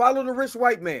the rich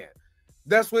white man.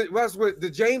 That's what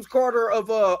the James Carter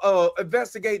of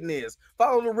investigating is.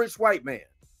 Follow the rich white man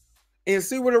and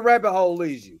see where the rabbit hole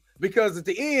leads you. Because at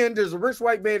the end, there's a rich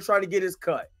white man trying to get his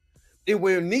cut. And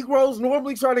when Negroes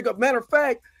normally try to go, matter of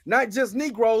fact, not just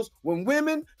Negroes, when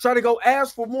women try to go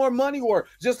ask for more money, or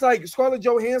just like Scarlett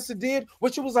Johansson did,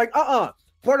 which it was like,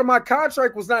 part of my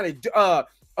contract was not a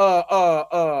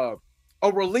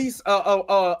release,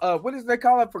 what is they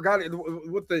call it? I forgot it,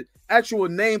 what the actual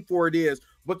name for it is.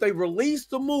 But they released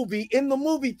the movie in the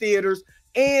movie theaters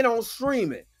and on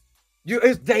streaming.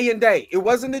 It's day and day. It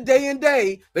wasn't a day and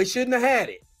day. They shouldn't have had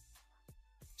it.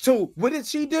 So what did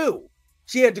she do?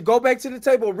 She had to go back to the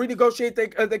table and renegotiate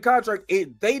their contract.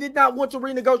 They did not want to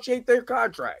renegotiate their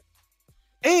contract.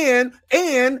 And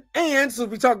so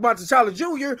we talk about T'Challa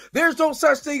Jr., there's no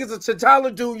such thing as a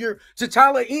T'Challa Jr.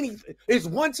 T'Challa anything. It's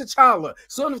one T'Challa,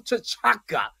 son of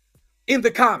T'Chaka. In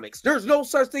the comics, there's no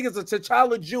such thing as a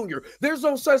T'Challa Jr. There's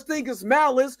no such thing as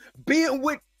Malice being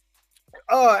with,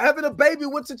 having a baby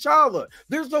with T'Challa.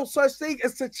 There's no such thing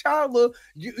as T'Challa,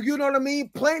 you know what I mean,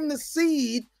 planting the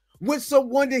seed with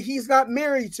someone that he's not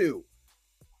married to.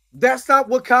 That's not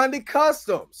Wakanda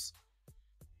customs.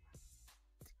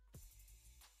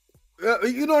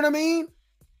 You know what I mean?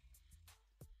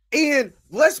 And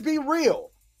let's be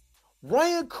real.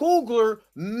 Ryan Coogler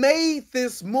made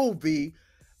this movie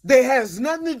that has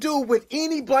nothing to do with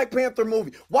any Black Panther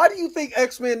movie. Why do you think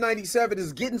X-Men 97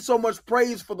 is getting so much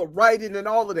praise for the writing and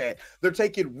all of that? They're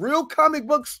taking real comic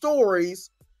book stories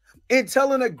and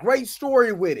telling a great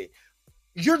story with it.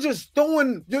 You're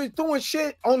throwing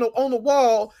shit on the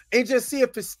wall and just see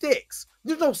if it sticks.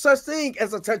 There's no such thing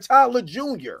as a T'Challa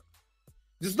Jr.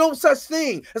 There's no such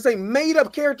thing as a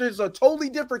made-up character. It's a totally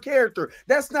different character.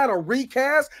 That's not a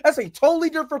recast. That's a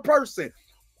totally different person.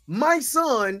 My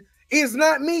son is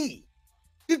not me.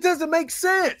 It doesn't make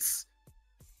sense.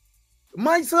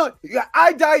 My son,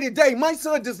 I die today. My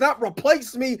son does not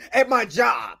replace me at my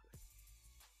job.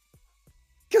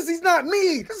 Because he's not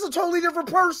me. This is a totally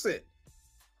different person.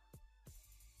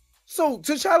 So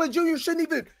T'Challa Jr.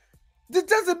 shouldn't even, it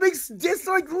doesn't make sense. It's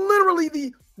like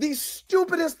literally the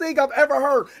stupidest thing I've ever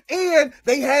heard. And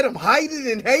they had him hiding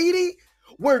in Haiti.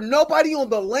 where nobody on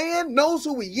the land knows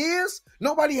who he is.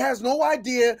 Nobody has no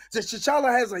idea that T'Challa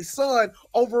has a son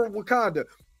over in Wakanda.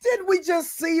 Didn't we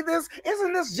just see this?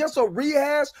 Isn't this just a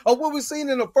rehash of what we've seen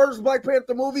in the first Black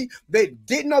Panther movie? That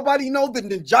didn't nobody know that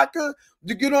N'Jaka,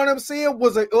 you know what I'm saying,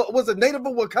 was a native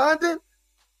of Wakandan?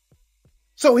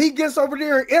 So he gets over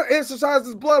there and exercises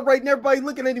his blood right, and everybody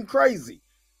looking at him crazy.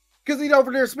 Because he's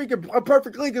over there speaking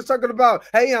perfect English, talking about,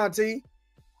 hey, auntie.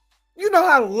 You know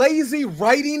how lazy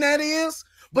writing that is?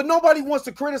 But nobody wants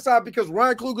to criticize because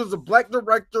Ryan Coogler's a Black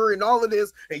director and all of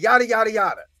this, and yada, yada,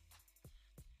 yada.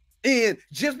 And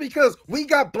just because we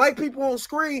got Black people on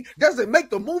screen doesn't make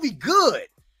the movie good.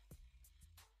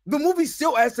 The movie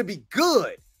still has to be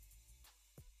good.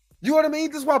 You know what I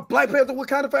mean? This is why Black Panther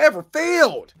Wakanda Forever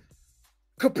failed.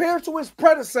 Compared to its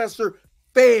predecessor,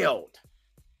 failed.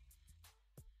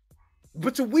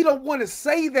 But we don't want to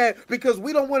say that because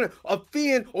we don't want to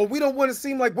offend, or we don't want to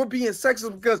seem like we're being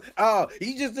sexist because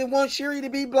he just didn't want Shuri to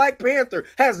be Black Panther.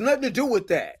 Has nothing to do with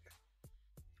that.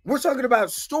 We're talking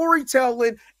about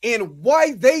storytelling and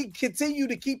why they continue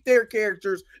to keep their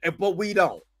characters, but we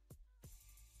don't.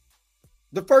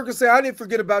 The Fergus said, I didn't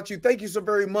forget about you. Thank you so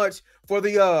very much for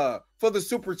the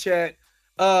super chat,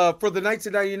 for the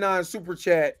 1999 super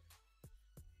chat.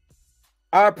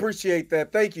 I appreciate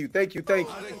that. Thank you. Thank you. Thank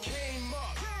you.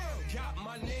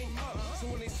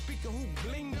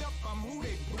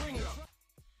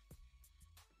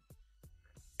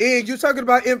 And you're talking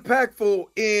about impactful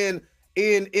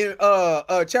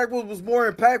Chadwick was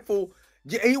more impactful.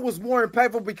 Yeah, he was more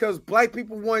impactful because Black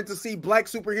people wanted to see Black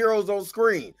superheroes on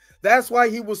screen. That's why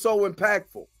he was so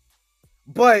impactful.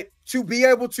 But to be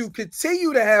able to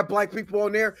continue to have Black people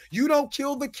on there, you don't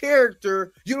kill the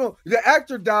character. The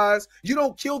actor dies. You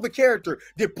don't kill the character.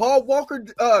 Did Paul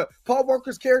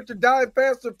Walker's character die in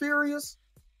Fast and Furious?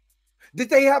 Did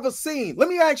they have a scene? Let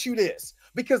me ask you this.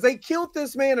 Because they killed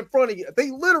this man in front of you.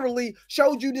 They literally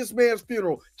showed you this man's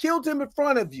funeral, killed him in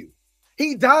front of you.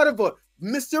 He died of a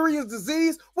mysterious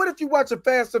disease. What if you watch a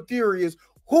Fast and Furious,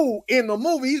 who in the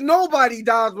movies, nobody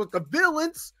dies with the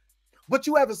villains, but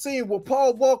you have a scene where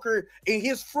Paul Walker and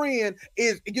his friend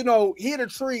hit a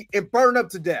tree and burned up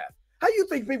to death. How do you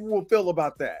think people will feel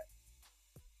about that?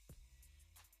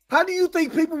 How do you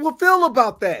think people will feel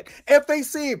about that if they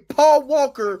see Paul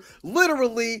Walker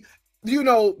literally, they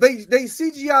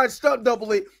CGI stunt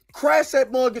double it, crash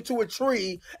that mug into a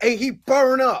tree, and he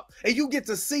burn up, and you get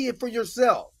to see it for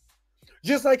yourself.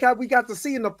 Just like how we got to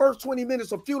see in the first 20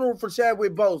 minutes of Funeral for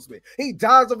Chadwick Boseman. He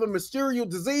dies of a mysterious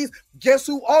disease. Guess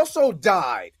who also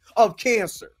died of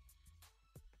cancer?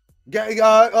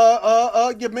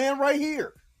 Your man right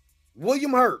here,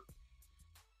 William Hurt.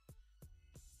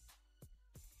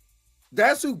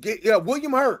 That's who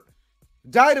William Hurt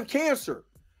died of cancer.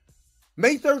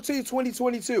 May 13,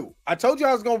 2022. I told you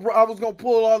I was gonna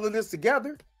pull all of this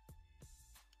together.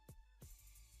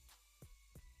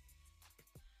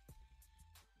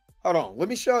 Hold on, let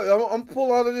me show you. I'm gonna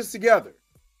pull all of this together.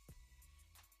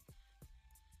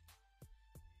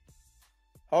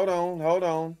 Hold on. Hold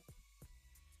on,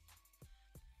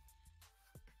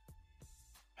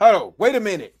 wait a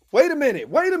minute.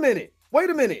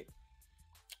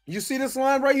 You see this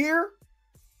line right here?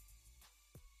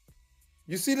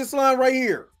 You see this line right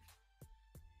here?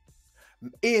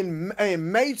 In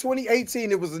May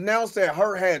 2018, it was announced that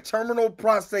Hurt had terminal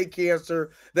prostate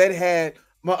cancer that had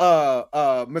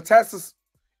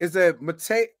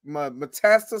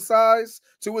metastasized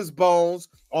to his bones.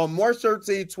 On March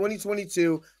 13,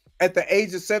 2022, at the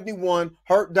age of 71,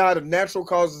 Hurt died of natural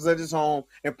causes at his home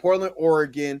in Portland,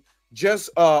 Oregon, just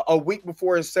a week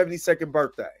before his 72nd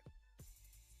birthday.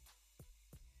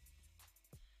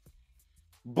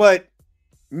 But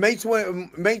May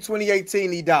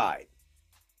 2018, he died.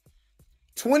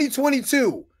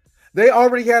 2022, they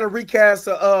already had a recast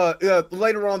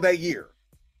later on that year.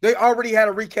 They already had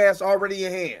a recast already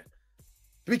in hand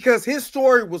because his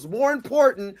story was more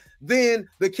important than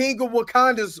the King of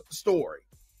Wakanda's story,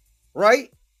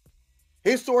 right?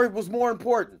 His story was more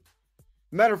important.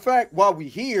 Matter of fact, while we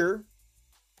here,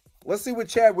 let's see what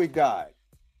Chadwick died.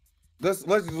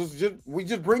 We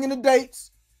just bring in the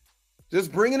dates.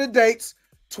 Just bring in the dates.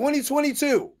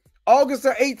 2022, August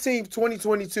the 18th,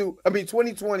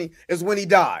 2020 is when he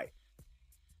died.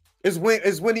 Is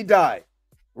when he died,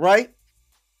 right?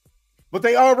 But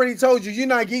they already told you, you're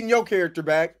not getting your character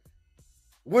back.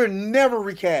 We're never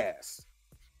recast.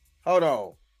 Hold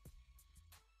on.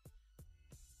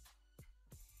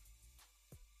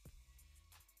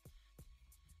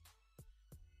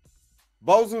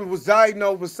 Boseman was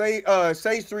diagnosed with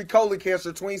stage 3 colon cancer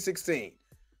in 2016.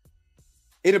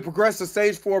 It had progressed to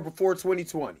stage 4 before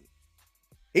 2020.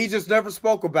 He just never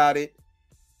spoke about it.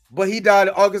 but he died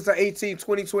August 18,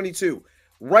 2022.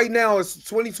 Right now it's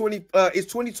 2020.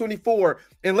 It's 2024.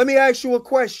 And let me ask you a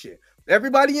question,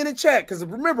 everybody in the chat, because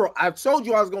remember I told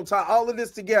you I was going to tie all of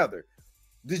this together.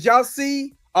 Did y'all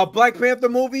see a Black Panther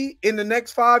movie in the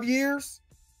next 5 years?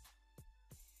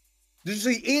 Did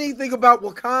you see anything about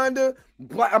Wakanda?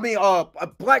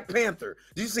 Black Panther.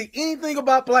 Did you see anything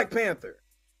about Black Panther?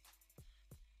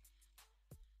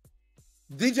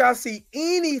 Did y'all see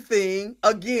anything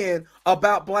again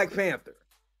about Black Panther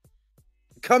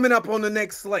coming up on the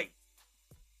next slate?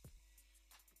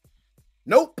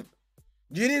 Nope.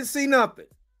 You didn't see nothing.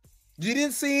 You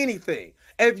didn't see anything.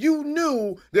 If you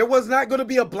knew there was not going to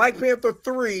be a Black Panther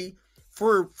 3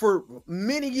 for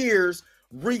many years,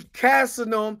 recasting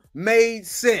them made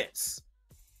sense.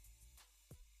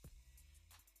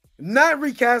 Not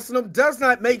recasting them does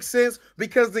not make sense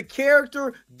because the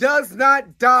character does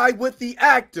not die with the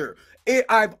actor.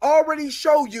 I've already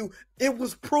showed you, it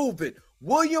was proven.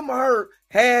 William Hurt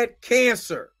had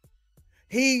cancer.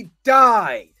 He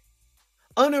died.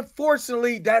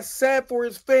 Unfortunately, that's sad for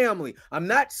his family. I'm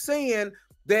not saying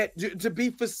that to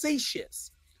be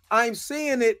facetious. I'm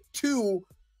saying it to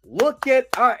look at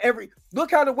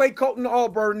look how the way Colton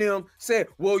Auburn them said,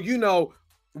 well, you know,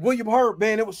 William Hurt,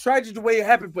 man, it was tragic the way it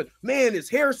happened, but man, it's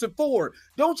Harrison Ford.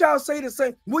 Don't y'all say the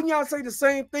same? Wouldn't y'all say the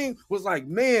same thing? Was like,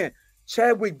 man,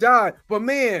 Chadwick died, but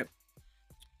man,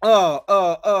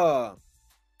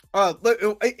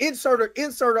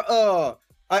 insert an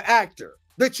actor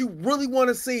that you really want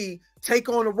to see take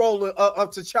on the role of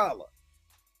T'Challa.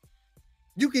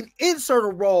 You can insert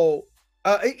a role,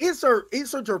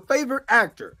 insert your favorite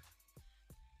actor,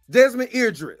 Desmond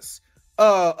Idris,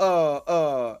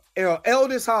 Aldous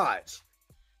Hodge.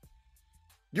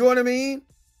 You know what I mean?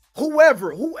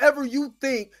 Whoever you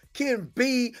think can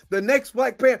be the next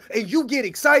Black Panther, and you get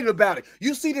excited about it.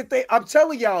 You see that I'm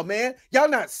telling y'all, man, y'all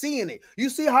not seeing it. You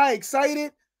see how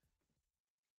excited?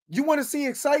 You want to see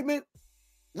excitement?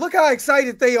 Look how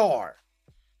excited they are.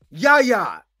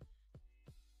 Yaya.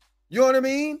 You know what I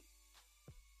mean?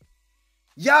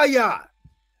 Yaya.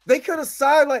 They could have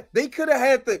sidelined. They could have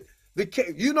had the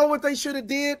you know what they should have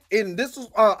did? And this is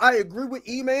I agree with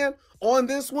E-Man on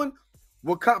this one.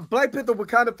 Black Panther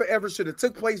Wakanda Forever should have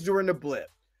took place during the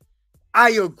blip.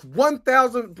 I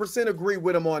 1000% agree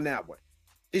with him on that one.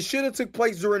 It should have took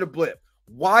place during the blip.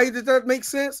 Why did that make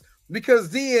sense? Because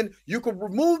then you could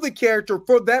remove the character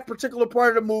for that particular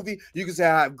part of the movie. You can say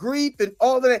I have grief and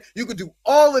all of that. You could do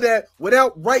all of that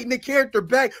without writing the character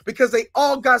back because they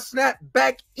all got snapped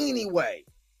back anyway.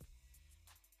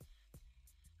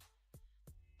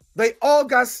 They all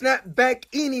got snapped back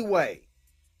anyway.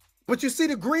 But you see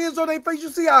the grins on their face. You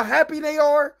see how happy they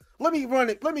are. Let me run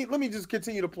it. Let me just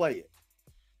continue to play it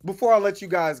before I let you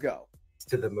guys go.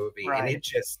 To the movie, right. And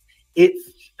it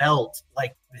felt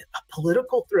like a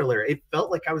political thriller. It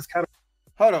felt like I was kind of.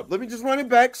 Hold up. Let me just run it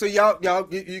back so y'all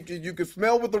you can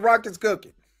smell what the rocket's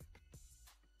cooking.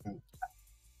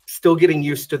 Still getting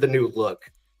used to the new look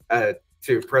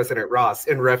to President Ross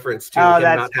in reference to him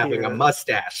not having a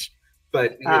mustache.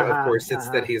 But you know, of course, it's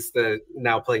that he's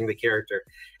now playing the character.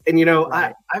 And you know,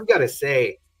 right. I've got to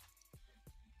say,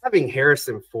 having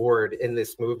Harrison Ford in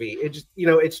this movie, it just, you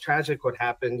know, it's tragic what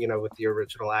happened, you know, with the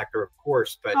original actor, of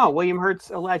course. But William Hurt's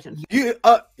a legend.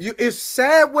 It's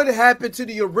sad what happened to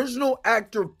the original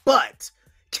actor, but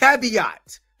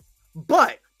caveat.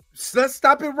 But let's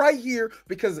stop it right here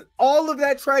because all of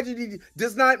that tragedy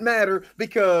does not matter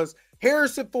because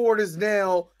Harrison Ford is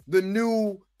now the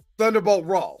new Thunderbolt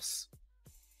Ross.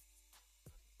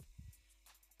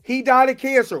 He died of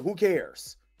cancer. Who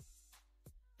cares?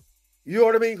 You know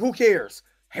what I mean? Who cares?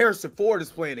 Harrison Ford is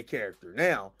playing the character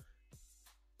now.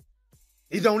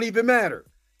 It don't even matter.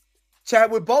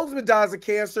 Chadwick Boseman dies of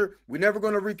cancer. We're never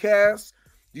going to recast.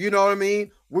 You know what I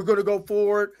mean? We're going to go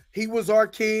forward. He was our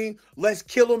king. Let's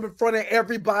kill him in front of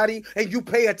everybody. And you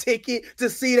pay a ticket to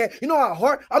see that. You know how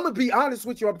hard? I'm going to be honest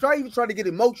with you. I'm trying to get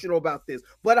emotional about this,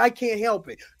 but I can't help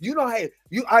it. You know, I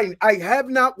have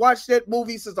not watched that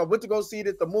movie since I went to go see it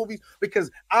at the movies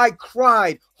because I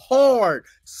cried hard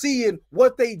seeing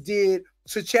what they did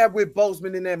to Chadwick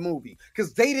Boseman in that movie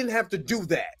because they didn't have to do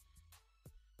that.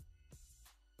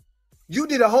 You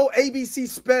did a whole ABC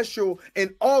special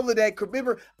and all of that.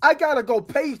 Remember, I got to go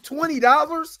pay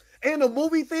 $20 in a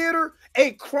movie theater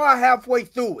and cry halfway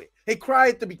through it. And cry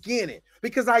at the beginning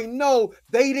because I know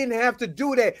they didn't have to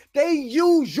do that. They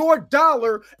used your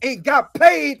dollar and got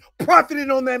paid profiting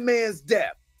on that man's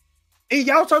death. And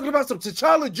y'all talking about some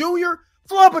T'Challa Jr.?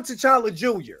 Flub a T'Challa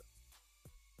Jr.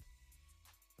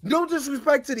 No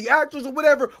disrespect to the actors or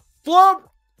whatever. Flub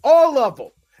all of them.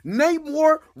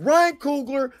 Namor, Ryan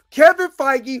Coogler, Kevin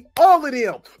Feige, all of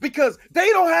them, because they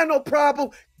don't have no problem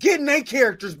getting their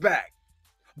characters back.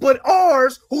 But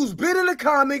ours, who's been in the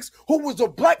comics, who was a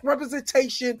black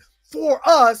representation for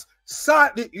us,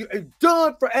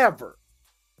 done forever.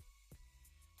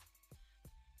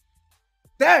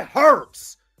 That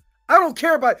hurts. I don't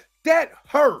care about it. That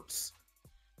hurts.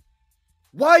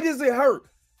 Why does it hurt?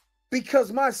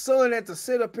 Because my son had to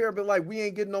sit up here and be like, we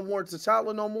ain't getting no more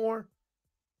T'Challa no more.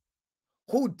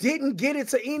 Who didn't get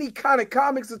into any kind of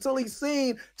comics until he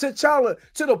seen T'Challa,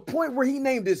 to the point where he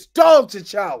named his dog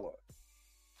T'Challa.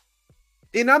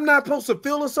 And I'm not supposed to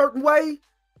feel a certain way?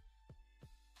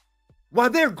 While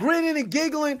they're grinning and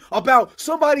giggling about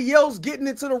somebody else getting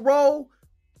into the role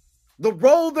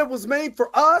that was made for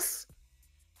us,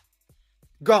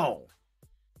 gone.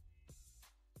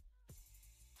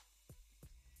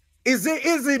 Is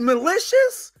it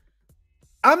malicious?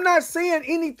 I'm not saying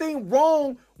anything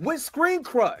wrong with Screen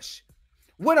Crush.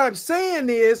 What I'm saying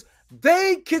is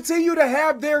they continue to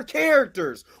have their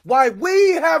characters. Why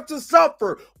we have to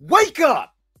suffer. Wake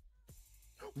up.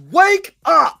 Wake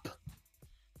up.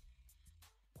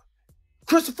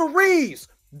 Christopher Reeves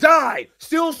died,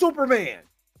 still Superman.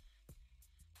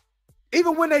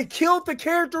 Even when they killed the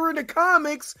character in the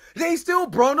comics, they still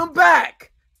brought him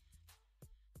back.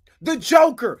 The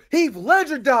Joker, Heath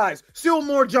Ledger dies, still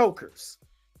more Jokers.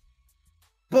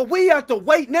 But we have to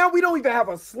wait. Now we don't even have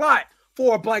a slot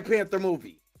for a Black Panther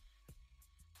movie.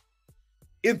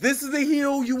 If this is the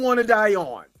hill you want to die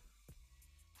on.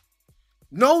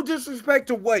 No disrespect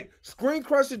to what Screen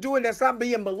Crush is doing, that's not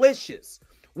being malicious.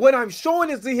 What I'm showing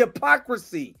is the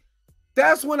hypocrisy.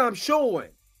 That's what I'm showing.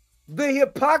 The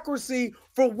hypocrisy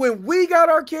for when we got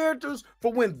our characters,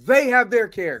 for when they have their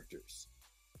characters.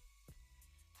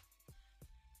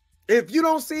 If you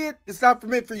don't see it, it's not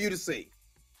meant for you to see.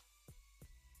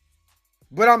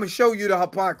 But I'm going to show you the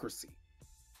hypocrisy.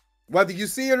 Whether you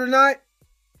see it or not,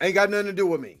 ain't got nothing to do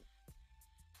with me.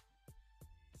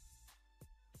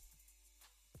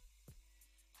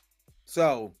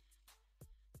 So,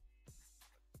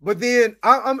 but then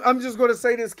I'm just going to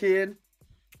say this, kid,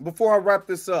 before I wrap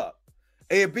this up.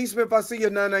 Hey, B Smith, I see you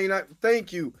 999.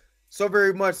 Thank you so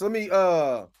very much. Let me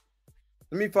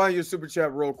find your super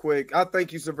chat real quick. I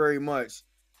thank you so very much.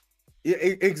 Yeah,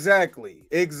 exactly.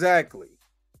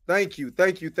 Thank you.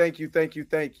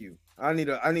 I need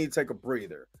to take a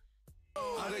breather.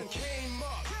 I done came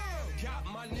up, got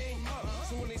my name up.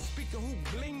 So when they speak of who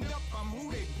blinged up, I'm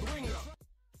who they bring up.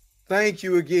 Thank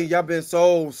you again. Y'all been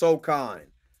so kind.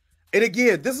 And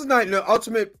again, this is not the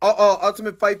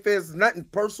ultimate fight fans. It's nothing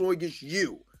personal against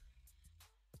you.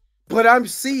 But I'm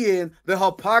seeing the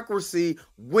hypocrisy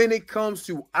when it comes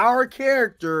to our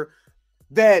character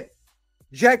that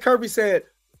Jack Kirby said,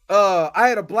 I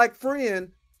had a black friend,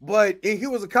 but he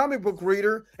was a comic book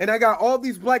reader, and I got all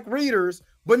these black readers,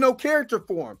 but no character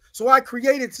for him. So I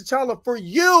created T'Challa for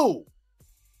you.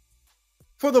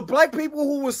 For the black people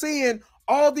who were seeing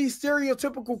all these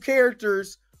stereotypical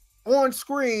characters on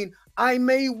screen, I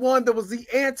made one that was the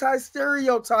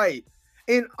anti-stereotype.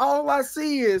 And all I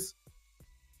see is,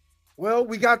 well,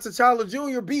 we got T'Challa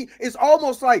Jr. It's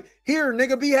almost like, here,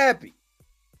 nigga, be happy.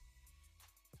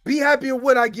 Be happy with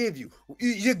what I give you.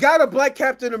 You got a black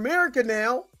Captain America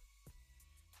now.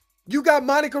 You got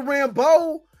Monica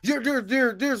Rambeau.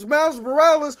 There's Miles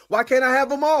Morales. Why can't I have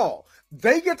them all?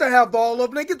 They get to have all of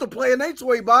them. They get to play in their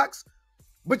toy box.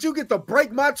 But you get to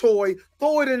break my toy,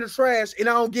 throw it in the trash, and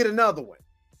I don't get another one.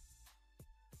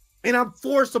 And I'm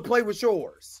forced to play with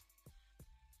yours.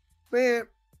 Man,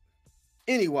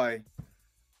 anyway,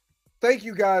 thank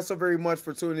you guys so very much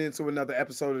for tuning in to another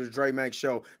episode of the Dre Max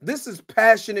Show. This is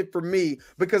passionate for me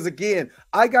because, again,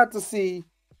 I got to see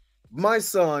my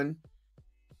son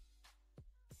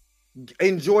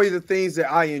enjoy the things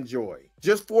that I enjoy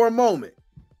just for a moment.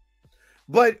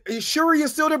 But Shuri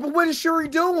is still there, but what is Shuri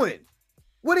doing?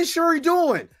 What is Shuri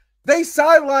doing? They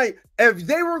sideline, if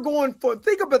they were going for,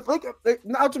 think about, look,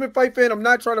 Ultimate Fight fan, I'm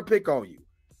not trying to pick on you.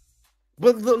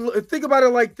 But think about it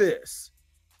like this.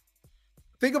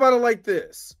 Think about it like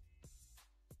this.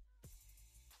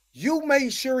 You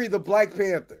made Shuri the Black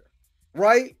Panther,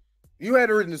 right? You had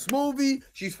her in this movie.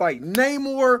 She's fighting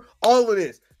Namor, all of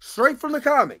this. Straight from the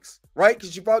comics, right?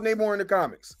 Because she fought Namor in the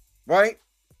comics, right?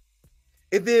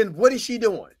 And then what is she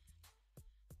doing?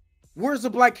 Where's the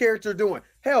black character doing?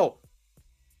 Hell,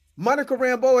 Monica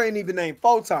Rambeau ain't even named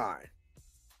Photon.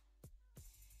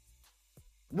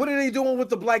 What are they doing with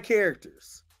the black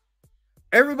characters?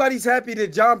 Everybody's happy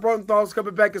that John Bernthal's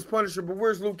coming back as Punisher, but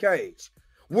where's Luke Cage?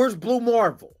 Where's Blue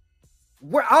Marvel?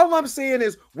 All I'm saying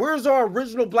is, where's our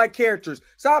original black characters?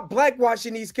 Stop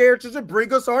blackwashing these characters and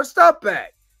bring us our stuff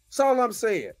back. That's all I'm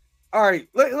saying. All right,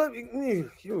 let me,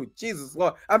 Jesus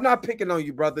Lord. I'm not picking on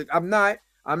you, brother. I'm not.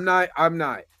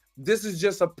 This is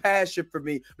just a passion for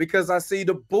me because I see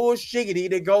the bullshiggity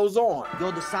that goes on.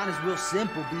 Yo, the sign is real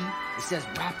simple, B. It says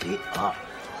wrap it up.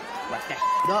 Wrap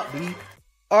that up, B.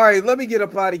 All right, let me get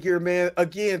up out of here, man.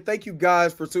 Again, thank you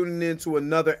guys for tuning in to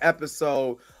another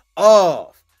episode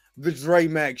of the Dre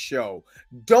Max Show.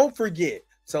 Don't forget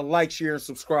to like, share, and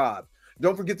subscribe.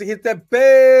 Don't forget to hit that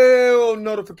bell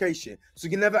notification so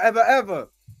you can never, ever, ever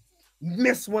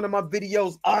miss one of my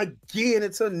videos again.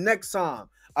 Until next time,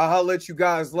 I'll holler at you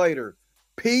guys later.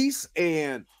 Peace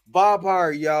and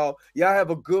bye-bye, y'all. Y'all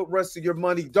have a good rest of your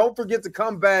Monday. Don't forget to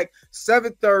come back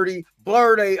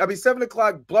 7:30 7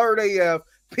 o'clock Blurred AF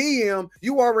PM.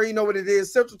 You already know what it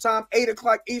is. Central Time, 8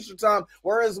 o'clock Eastern Time.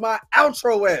 Where is my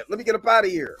outro at? Let me get up out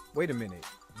of here. Wait a minute.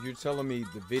 You're telling me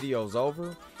the video's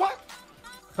over? What?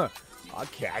 Huh.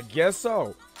 Okay, I guess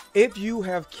so. If you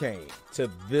have came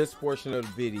to this portion of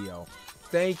the video,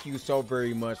 thank you so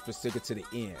very much for sticking to the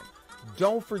end.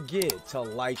 Don't forget to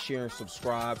like, share, and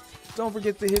subscribe. Don't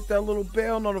forget to hit that little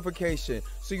bell notification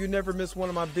so you never miss one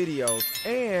of my videos.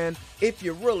 And if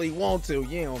you really want to,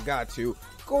 you don't got to,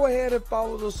 go ahead and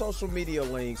follow the social media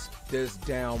links that's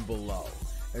down below.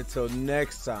 Until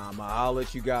next time, I'll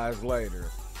let you guys later.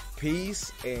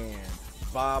 Peace and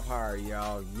Bob Hire,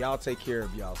 y'all. Y'all take care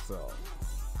of yourself.